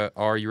trivia.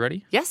 Are you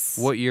ready? Yes.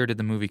 What year did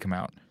the movie come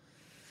out?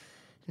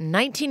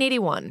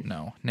 1981.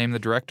 No. Name the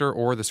director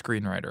or the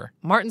screenwriter.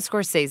 Martin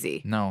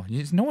Scorsese. No.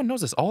 No one knows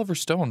this. Oliver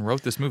Stone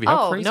wrote this movie.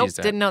 How crazy nope, is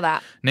that? didn't know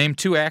that. Name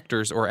 2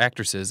 actors or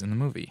actresses in the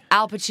movie.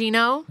 Al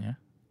Pacino. Yeah.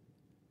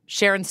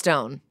 Sharon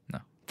Stone. No.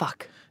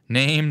 Fuck.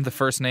 Name the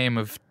first name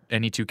of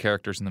any 2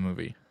 characters in the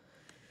movie.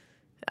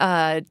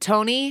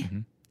 Tony.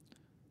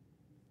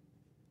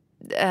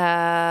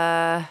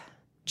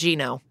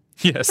 Gino.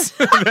 Yes.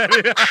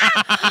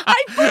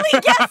 I fully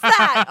guessed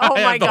that. Oh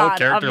I my have the whole God.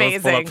 character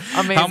list pulled Amazing. up.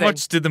 Amazing. How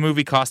much did the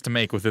movie cost to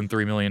make within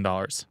 $3 million?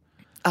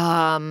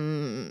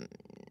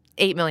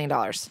 $8 million.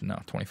 No,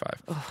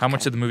 25. How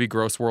much did the movie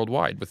gross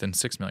worldwide within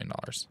 $6 million?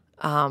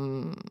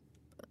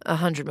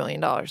 $100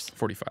 million.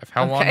 45.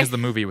 How long is the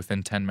movie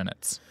within 10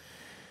 minutes?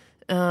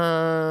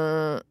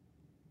 I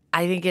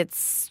think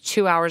it's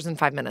 2 hours and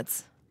 5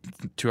 minutes.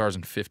 2 hours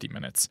and 50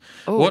 minutes.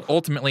 Ooh. What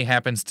ultimately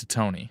happens to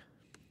Tony?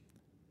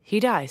 He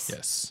dies.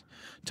 Yes.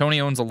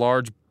 Tony owns a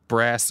large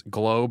brass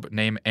globe.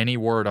 Name any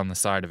word on the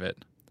side of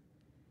it.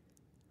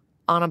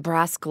 On a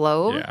brass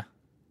globe? Yeah.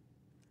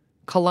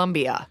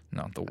 Colombia.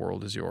 No, the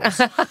world is yours.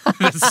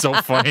 It's so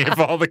funny if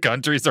all the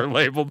countries are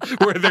labeled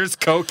where there's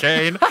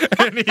cocaine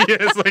and he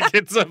is like,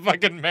 it's a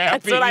fucking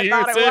map. That's what I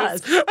thought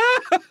it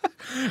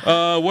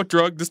was. What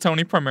drug does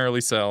Tony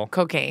primarily sell?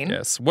 Cocaine.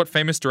 Yes. What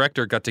famous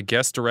director got to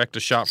guest direct a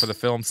shot for the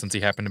film since he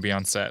happened to be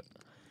on set?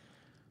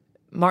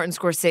 Martin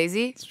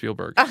Scorsese.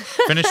 Spielberg.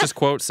 Finish this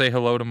quote. Say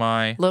hello to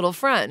my... Little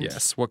friend.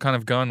 Yes. What kind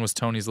of gun was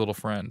Tony's little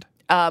friend?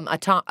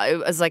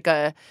 It was like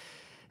a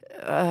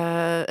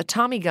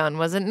Tommy gun,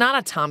 was it? Not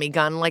a Tommy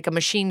gun, like a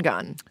machine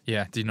gun.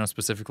 Yeah. Do you know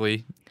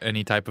specifically?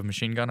 any type of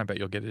machine gun? I bet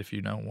you'll get it if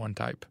you know one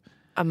type.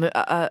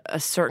 A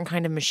certain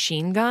kind of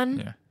machine gun?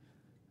 Yeah.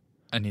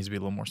 It needs to be a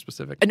little more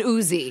specific. An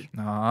Uzi.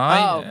 No,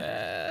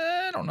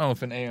 I don't know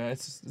if an AR...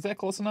 Is that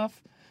close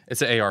enough?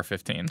 It's an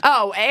AR-15.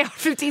 Oh,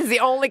 AR-15 is the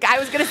only... I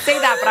was going to say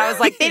that, but I was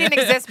like, they didn't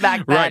exist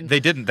back then. Right, they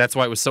didn't. That's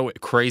why it was so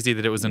crazy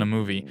that it was in a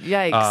movie.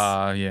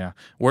 Yikes. Yeah.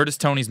 Where does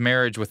Tony's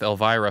marriage with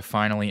Elvira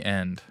finally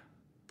end?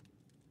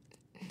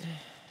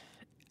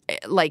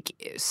 Like,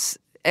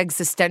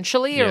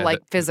 existentially or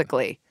like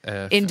physically?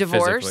 In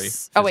divorce?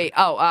 Physically. Oh, wait.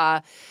 Oh,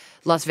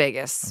 Las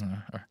Vegas.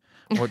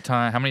 What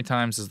time? How many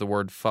times is the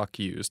word fuck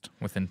used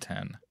within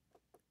 10?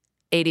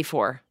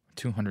 84.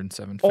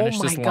 207. Oh Finish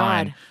my this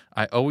line. God.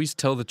 I always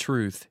tell the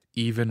truth,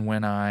 even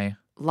when I...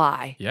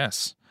 Lie.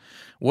 Yes.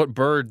 What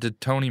bird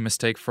did Tony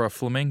mistake for a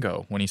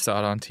flamingo when he saw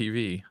it on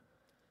TV?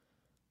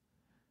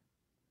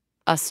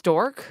 A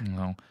stork?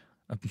 No.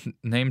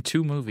 Name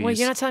 2 movies. Wait,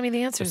 you're not telling me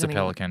the answers It's a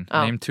anymore. pelican.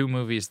 Oh. Name 2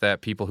 movies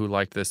that people who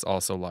liked this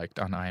also liked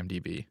on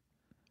IMDb.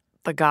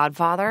 The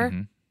Godfather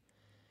Mm-hmm.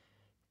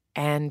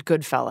 and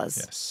Goodfellas.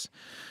 Yes.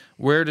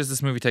 Where does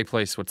this movie take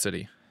place? What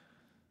city?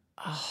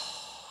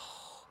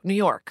 New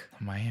York.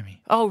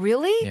 Miami. Oh,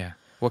 really? Yeah.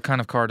 What kind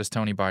of car does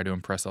Tony buy to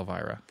impress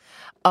Elvira?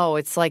 Oh,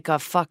 it's like a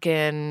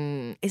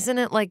fucking... Isn't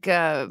it like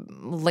a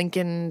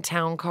Lincoln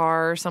Town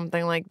Car or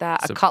something like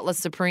that? A Cutlass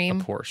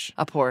Supreme? A Porsche.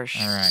 A Porsche.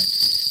 All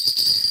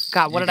right.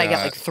 God, what You did I get?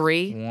 got Like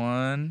 3?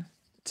 1,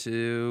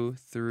 2,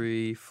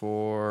 3,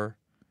 4,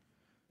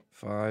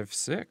 5,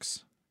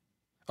 6.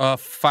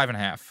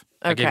 5.5.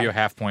 I gave Okay. you a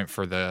half point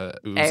for the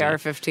Uzi.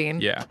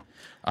 AR-15? Yeah.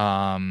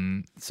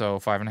 So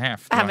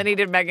 5.5. How many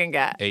did Megan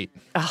get? 8.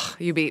 Ugh,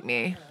 you beat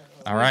me.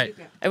 All right.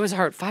 It was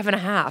hard.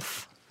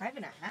 5.5.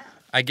 5.5.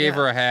 I gave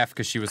her a half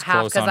because she was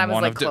Half close 'cause on I was,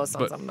 one like, of close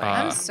on but, something.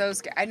 I'm so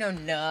scared. I know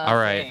nothing. all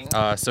right.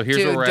 So here's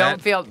Dude, where we're don't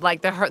at. feel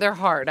like they're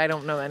hard. I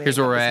don't know anything. Here's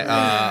where we're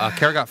at.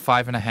 Kara got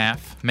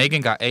 5.5.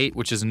 Megan got 8,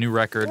 which is a new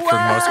record for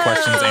most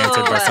questions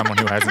answered by someone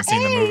who hasn't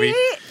seen the movie.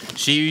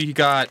 She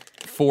got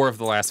 4 of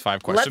the last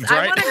 5 questions I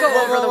right. want to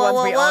go over the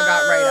ones we all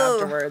got right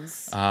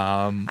afterwards.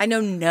 I know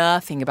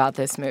nothing about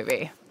this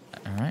movie.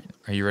 All right.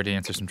 Are you ready to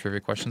answer some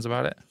trivia questions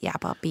about it? Yeah,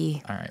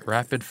 puppy. All right.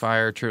 Rapid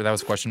fire trivia. That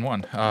was question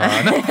 1.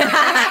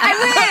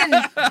 I win.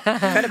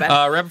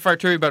 Rapid fire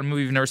trivia about a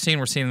movie you've never seen.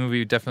 We're seeing the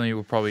movie. Definitely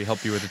will probably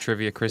help you with the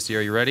trivia. Christy,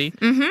 are you ready?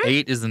 Mm-hmm.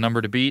 8 is the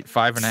number to beat.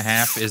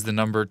 5.5 is the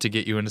number to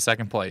get you into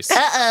second place.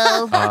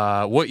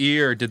 Uh-oh. What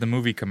year did the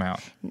movie come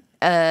out?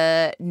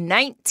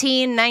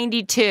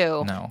 1992.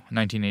 No,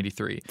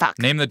 1983. Fuck.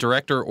 Name the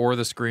director or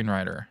the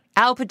screenwriter.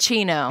 Al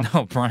Pacino.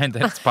 No, Brian,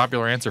 that's a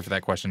popular answer for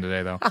that question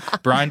today, though.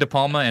 Brian De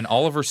Palma and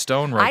Oliver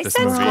Stone wrote this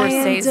movie.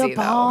 Brian De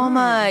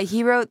Palma.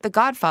 He wrote The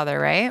Godfather,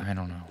 right? I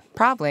don't know.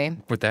 Probably.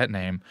 With that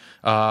name.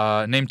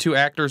 Name 2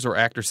 actors or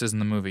actresses in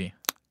the movie.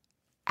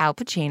 Al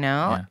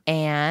Pacino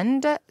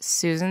and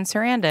Susan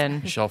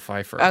Sarandon. Michelle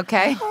Pfeiffer.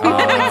 Okay.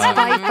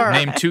 Pfeiffer.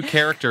 Name 2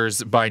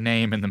 characters by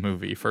name in the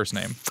movie. First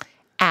name.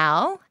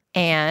 Al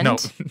and... No.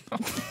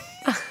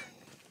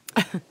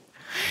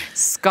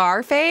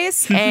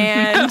 Scarface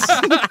and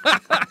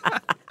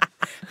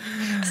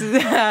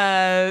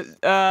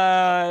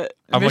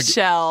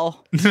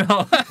Michelle.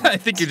 No, I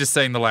think you're just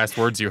saying the last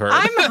words you heard.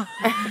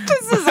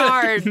 This is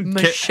hard.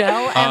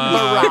 Michelle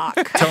and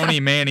Barack. Tony,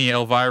 Manny,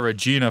 Elvira,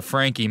 Gina,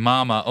 Frankie,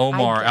 Mama,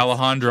 Omar,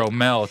 Alejandro,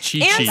 Mel,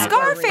 Chi-Chi, And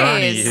Scarface.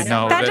 Ernie.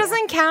 No, that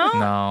doesn't count?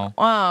 No.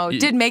 Wow.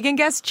 Did Megan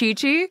guess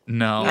Chi-Chi?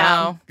 No.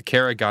 No.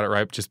 Kara got it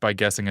right just by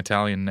guessing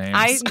Italian names.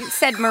 I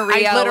said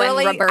Mario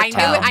and Roberto.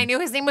 I knew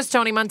his name was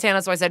Tony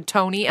Montana, so I said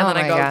Tony, and Oh then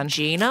I my go, God.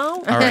 Gino? All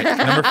right,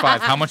 number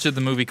 5. How much did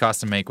the movie cost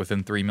to make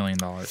within $3 million?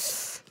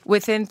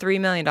 Within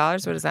 $3 million?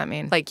 What does that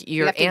mean? Like,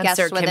 your have to guess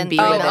answer within can be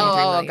 3 within million.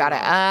 3 million. got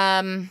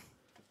it.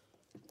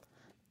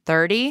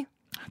 30?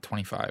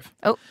 25.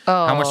 Oh.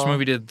 How much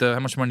money did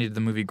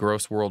the movie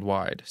gross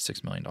worldwide?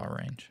 $6 million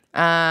range.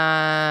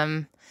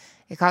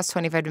 It cost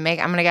 25 to make.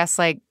 I'm gonna guess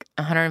like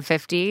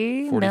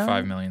 150.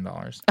 $45 million.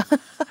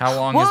 How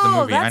long is the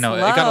movie? I know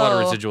it got a lot of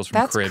residuals from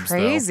That's Cribs.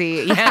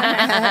 crazy. Though.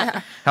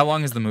 Yeah. How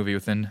long is the movie?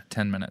 Within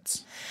 10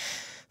 minutes.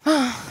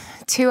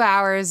 2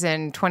 hours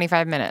and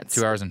 25 minutes.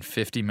 2 hours and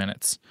 50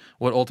 minutes.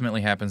 What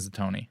ultimately happens to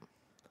Tony?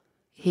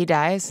 He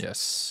dies.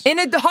 Yes. In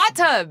a hot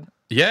tub.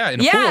 Yeah,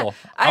 in a pool.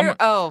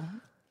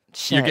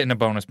 Shit. You're getting a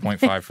bonus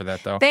 0.5 for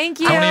that, though. Thank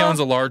you. Tony owns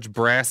a large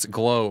brass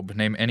globe.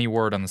 Name any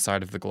word on the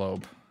side of the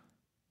globe.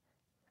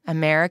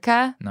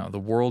 America. No, the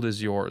world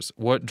is yours.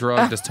 What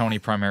drug does Tony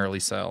primarily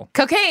sell?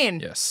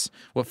 Cocaine. Yes.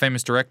 What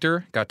famous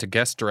director got to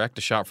guest direct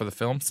a shot for the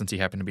film since he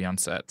happened to be on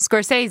set?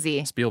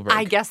 Scorsese. Spielberg.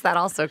 I guessed that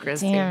also,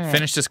 Christy. Damn it.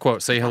 Finish this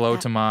quote. Say hello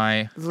to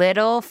my...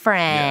 Little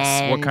friend.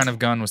 Yes. What kind of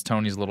gun was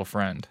Tony's little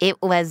friend?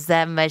 It was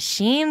a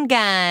machine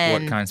gun.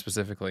 What kind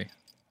specifically?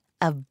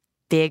 A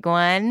big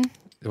one.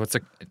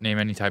 Name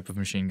any type of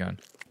machine gun.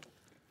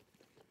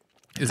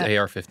 Is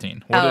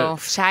AR-15.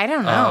 I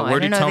don't know. Where I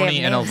do don't know they Tony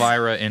have and names.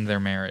 Elvira end their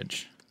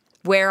marriage?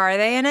 Where are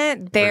they in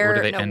it? Where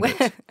do they end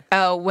it?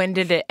 Oh, when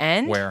did it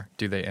end? Where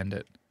do they end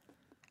it?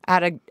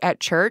 At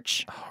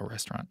church. Oh, a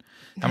restaurant.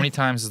 How many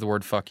times is the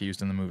word fuck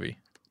used in the movie?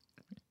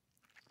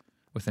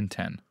 Within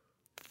 10.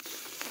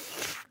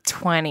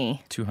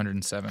 20.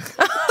 207. Finish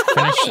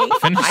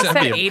I said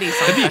that'd 80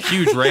 that'd be a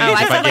huge range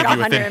if I gave you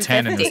within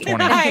 10 and this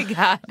 20. Oh my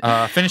God.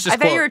 Finish this I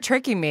quote. thought you were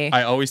tricking me.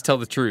 I always tell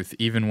the truth,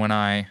 even when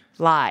I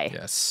lie.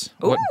 Yes.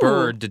 What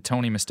bird did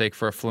Tony mistake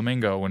for a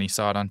flamingo when he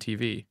saw it on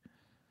TV?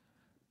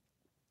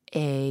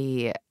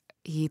 He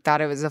thought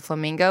it was a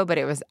flamingo, but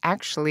it was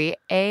actually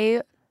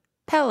a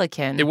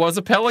pelican. It was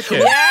a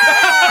pelican.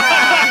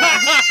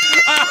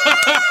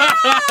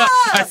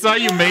 I saw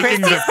you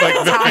making the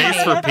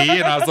face for pee,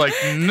 and I was like,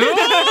 no.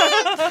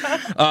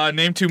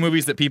 Name 2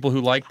 movies that people who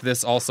liked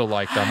this also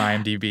liked on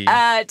IMDb.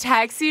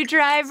 Taxi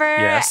Driver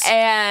Yes.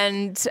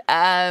 and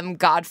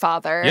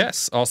Godfather.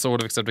 Yes. Also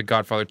would have accepted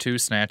Godfather 2,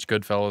 Snatch,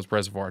 Goodfellas,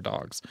 Reservoir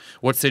Dogs.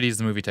 What city does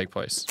the movie take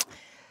place?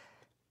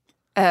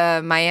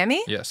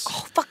 Miami? Yes.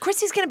 Oh, fuck,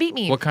 Christy's gonna beat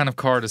me. What kind of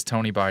car does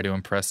Tony buy to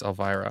impress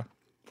Elvira?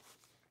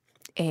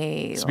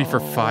 This would be for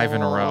 5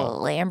 in a row.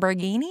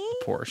 Lamborghini?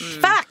 Porsche.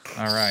 Fuck.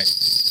 All right.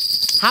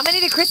 How many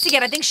did Christy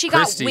get? I think she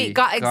Christy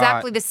got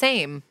exactly the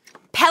same.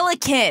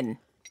 Pelican.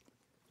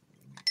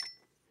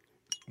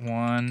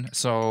 1.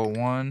 So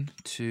 1,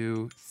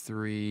 2,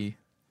 3,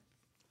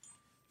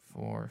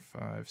 4,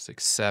 5,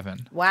 6,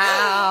 7.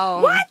 Wow.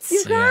 What?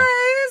 You Yeah.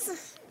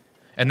 guys?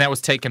 And that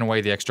was taking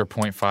away the extra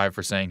 0.5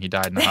 for saying he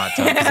died in the hot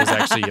tub because it was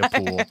actually a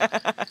pool.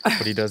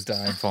 But he does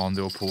die and fall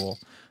into a pool.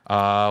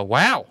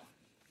 Wow.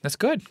 That's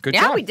good. Good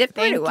job. Yeah, we did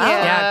pretty well.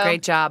 Yeah,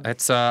 great job.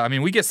 That's, I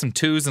mean, we get some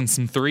 2s and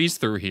some 3s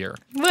through here.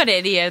 What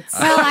idiots.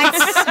 Well,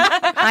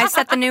 I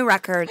set the new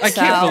record. I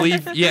can't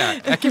believe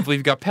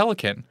you got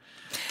pelican.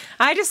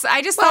 I just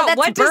thought,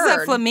 what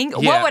does a flamingo?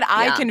 Yeah. What would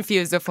I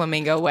confuse a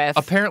flamingo with?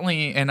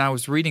 Apparently, and I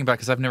was reading back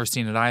because I've never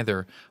seen it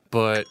either,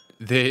 but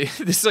this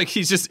is like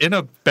he's just in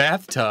a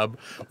bathtub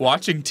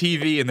watching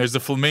TV, and there's a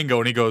flamingo,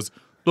 and he goes,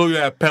 "Look at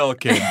that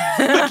pelican!"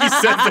 Like he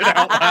says it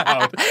out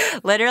loud.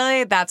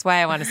 Literally, that's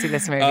why I want to see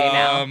this movie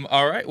now.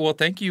 All right. Well,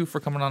 thank you for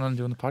coming on and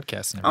doing the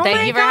podcast. And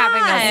Thank you for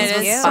having us. This It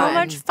was was fun. so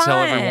much fun. Tell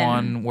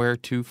everyone where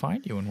to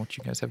find you and what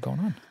you guys have going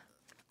on.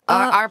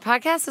 Our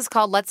podcast is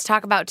called Let's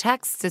Talk About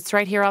Texts. It's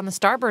right here on the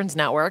Starburns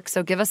Network,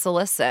 so give us a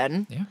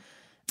listen. Yeah.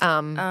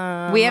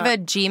 We have a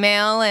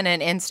Gmail and an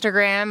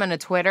Instagram and a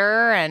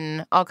Twitter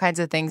and all kinds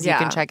of things you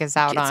can check us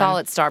out on. It's all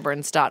at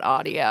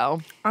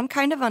starburns.audio. I'm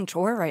kind of on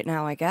tour right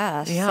now, I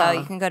guess. Yeah. So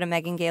you can go to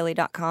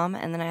megangailey.com,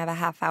 and then I have a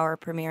half hour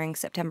premiering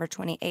September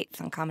 28th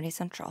on Comedy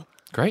Central.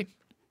 Great.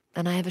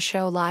 And I have a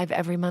show live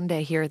every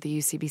Monday here at the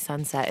UCB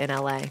Sunset in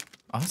LA.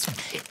 Awesome.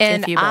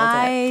 And if you build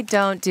I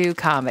don't do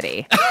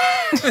comedy.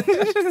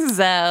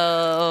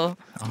 So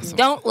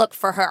don't look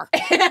for her.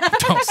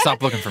 Don't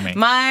stop looking for me.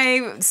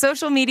 My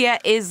social media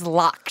is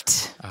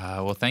locked.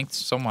 Well, thanks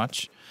so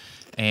much.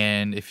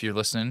 And if you're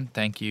listening,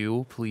 thank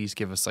you. Please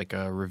give us like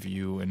a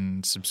review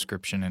and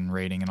subscription and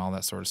rating and all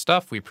that sort of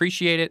stuff. We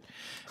appreciate it.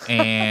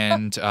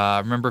 And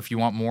remember, if you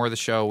want more of the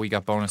show, we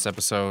got bonus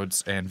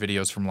episodes and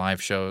videos from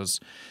live shows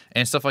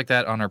and stuff like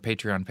that on our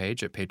Patreon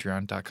page at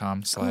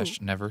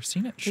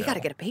patreon.com/neverseenitshow. We gotta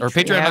get a Patreon. Or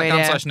Yeah,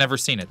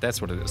 patreon.com/neverseenit.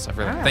 That's what it is. I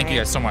forgot. Thank you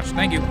guys so much.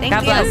 Thank you.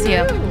 God bless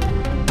you.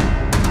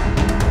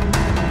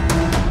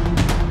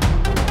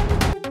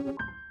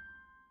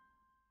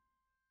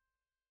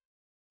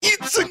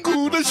 It's a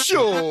good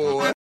show.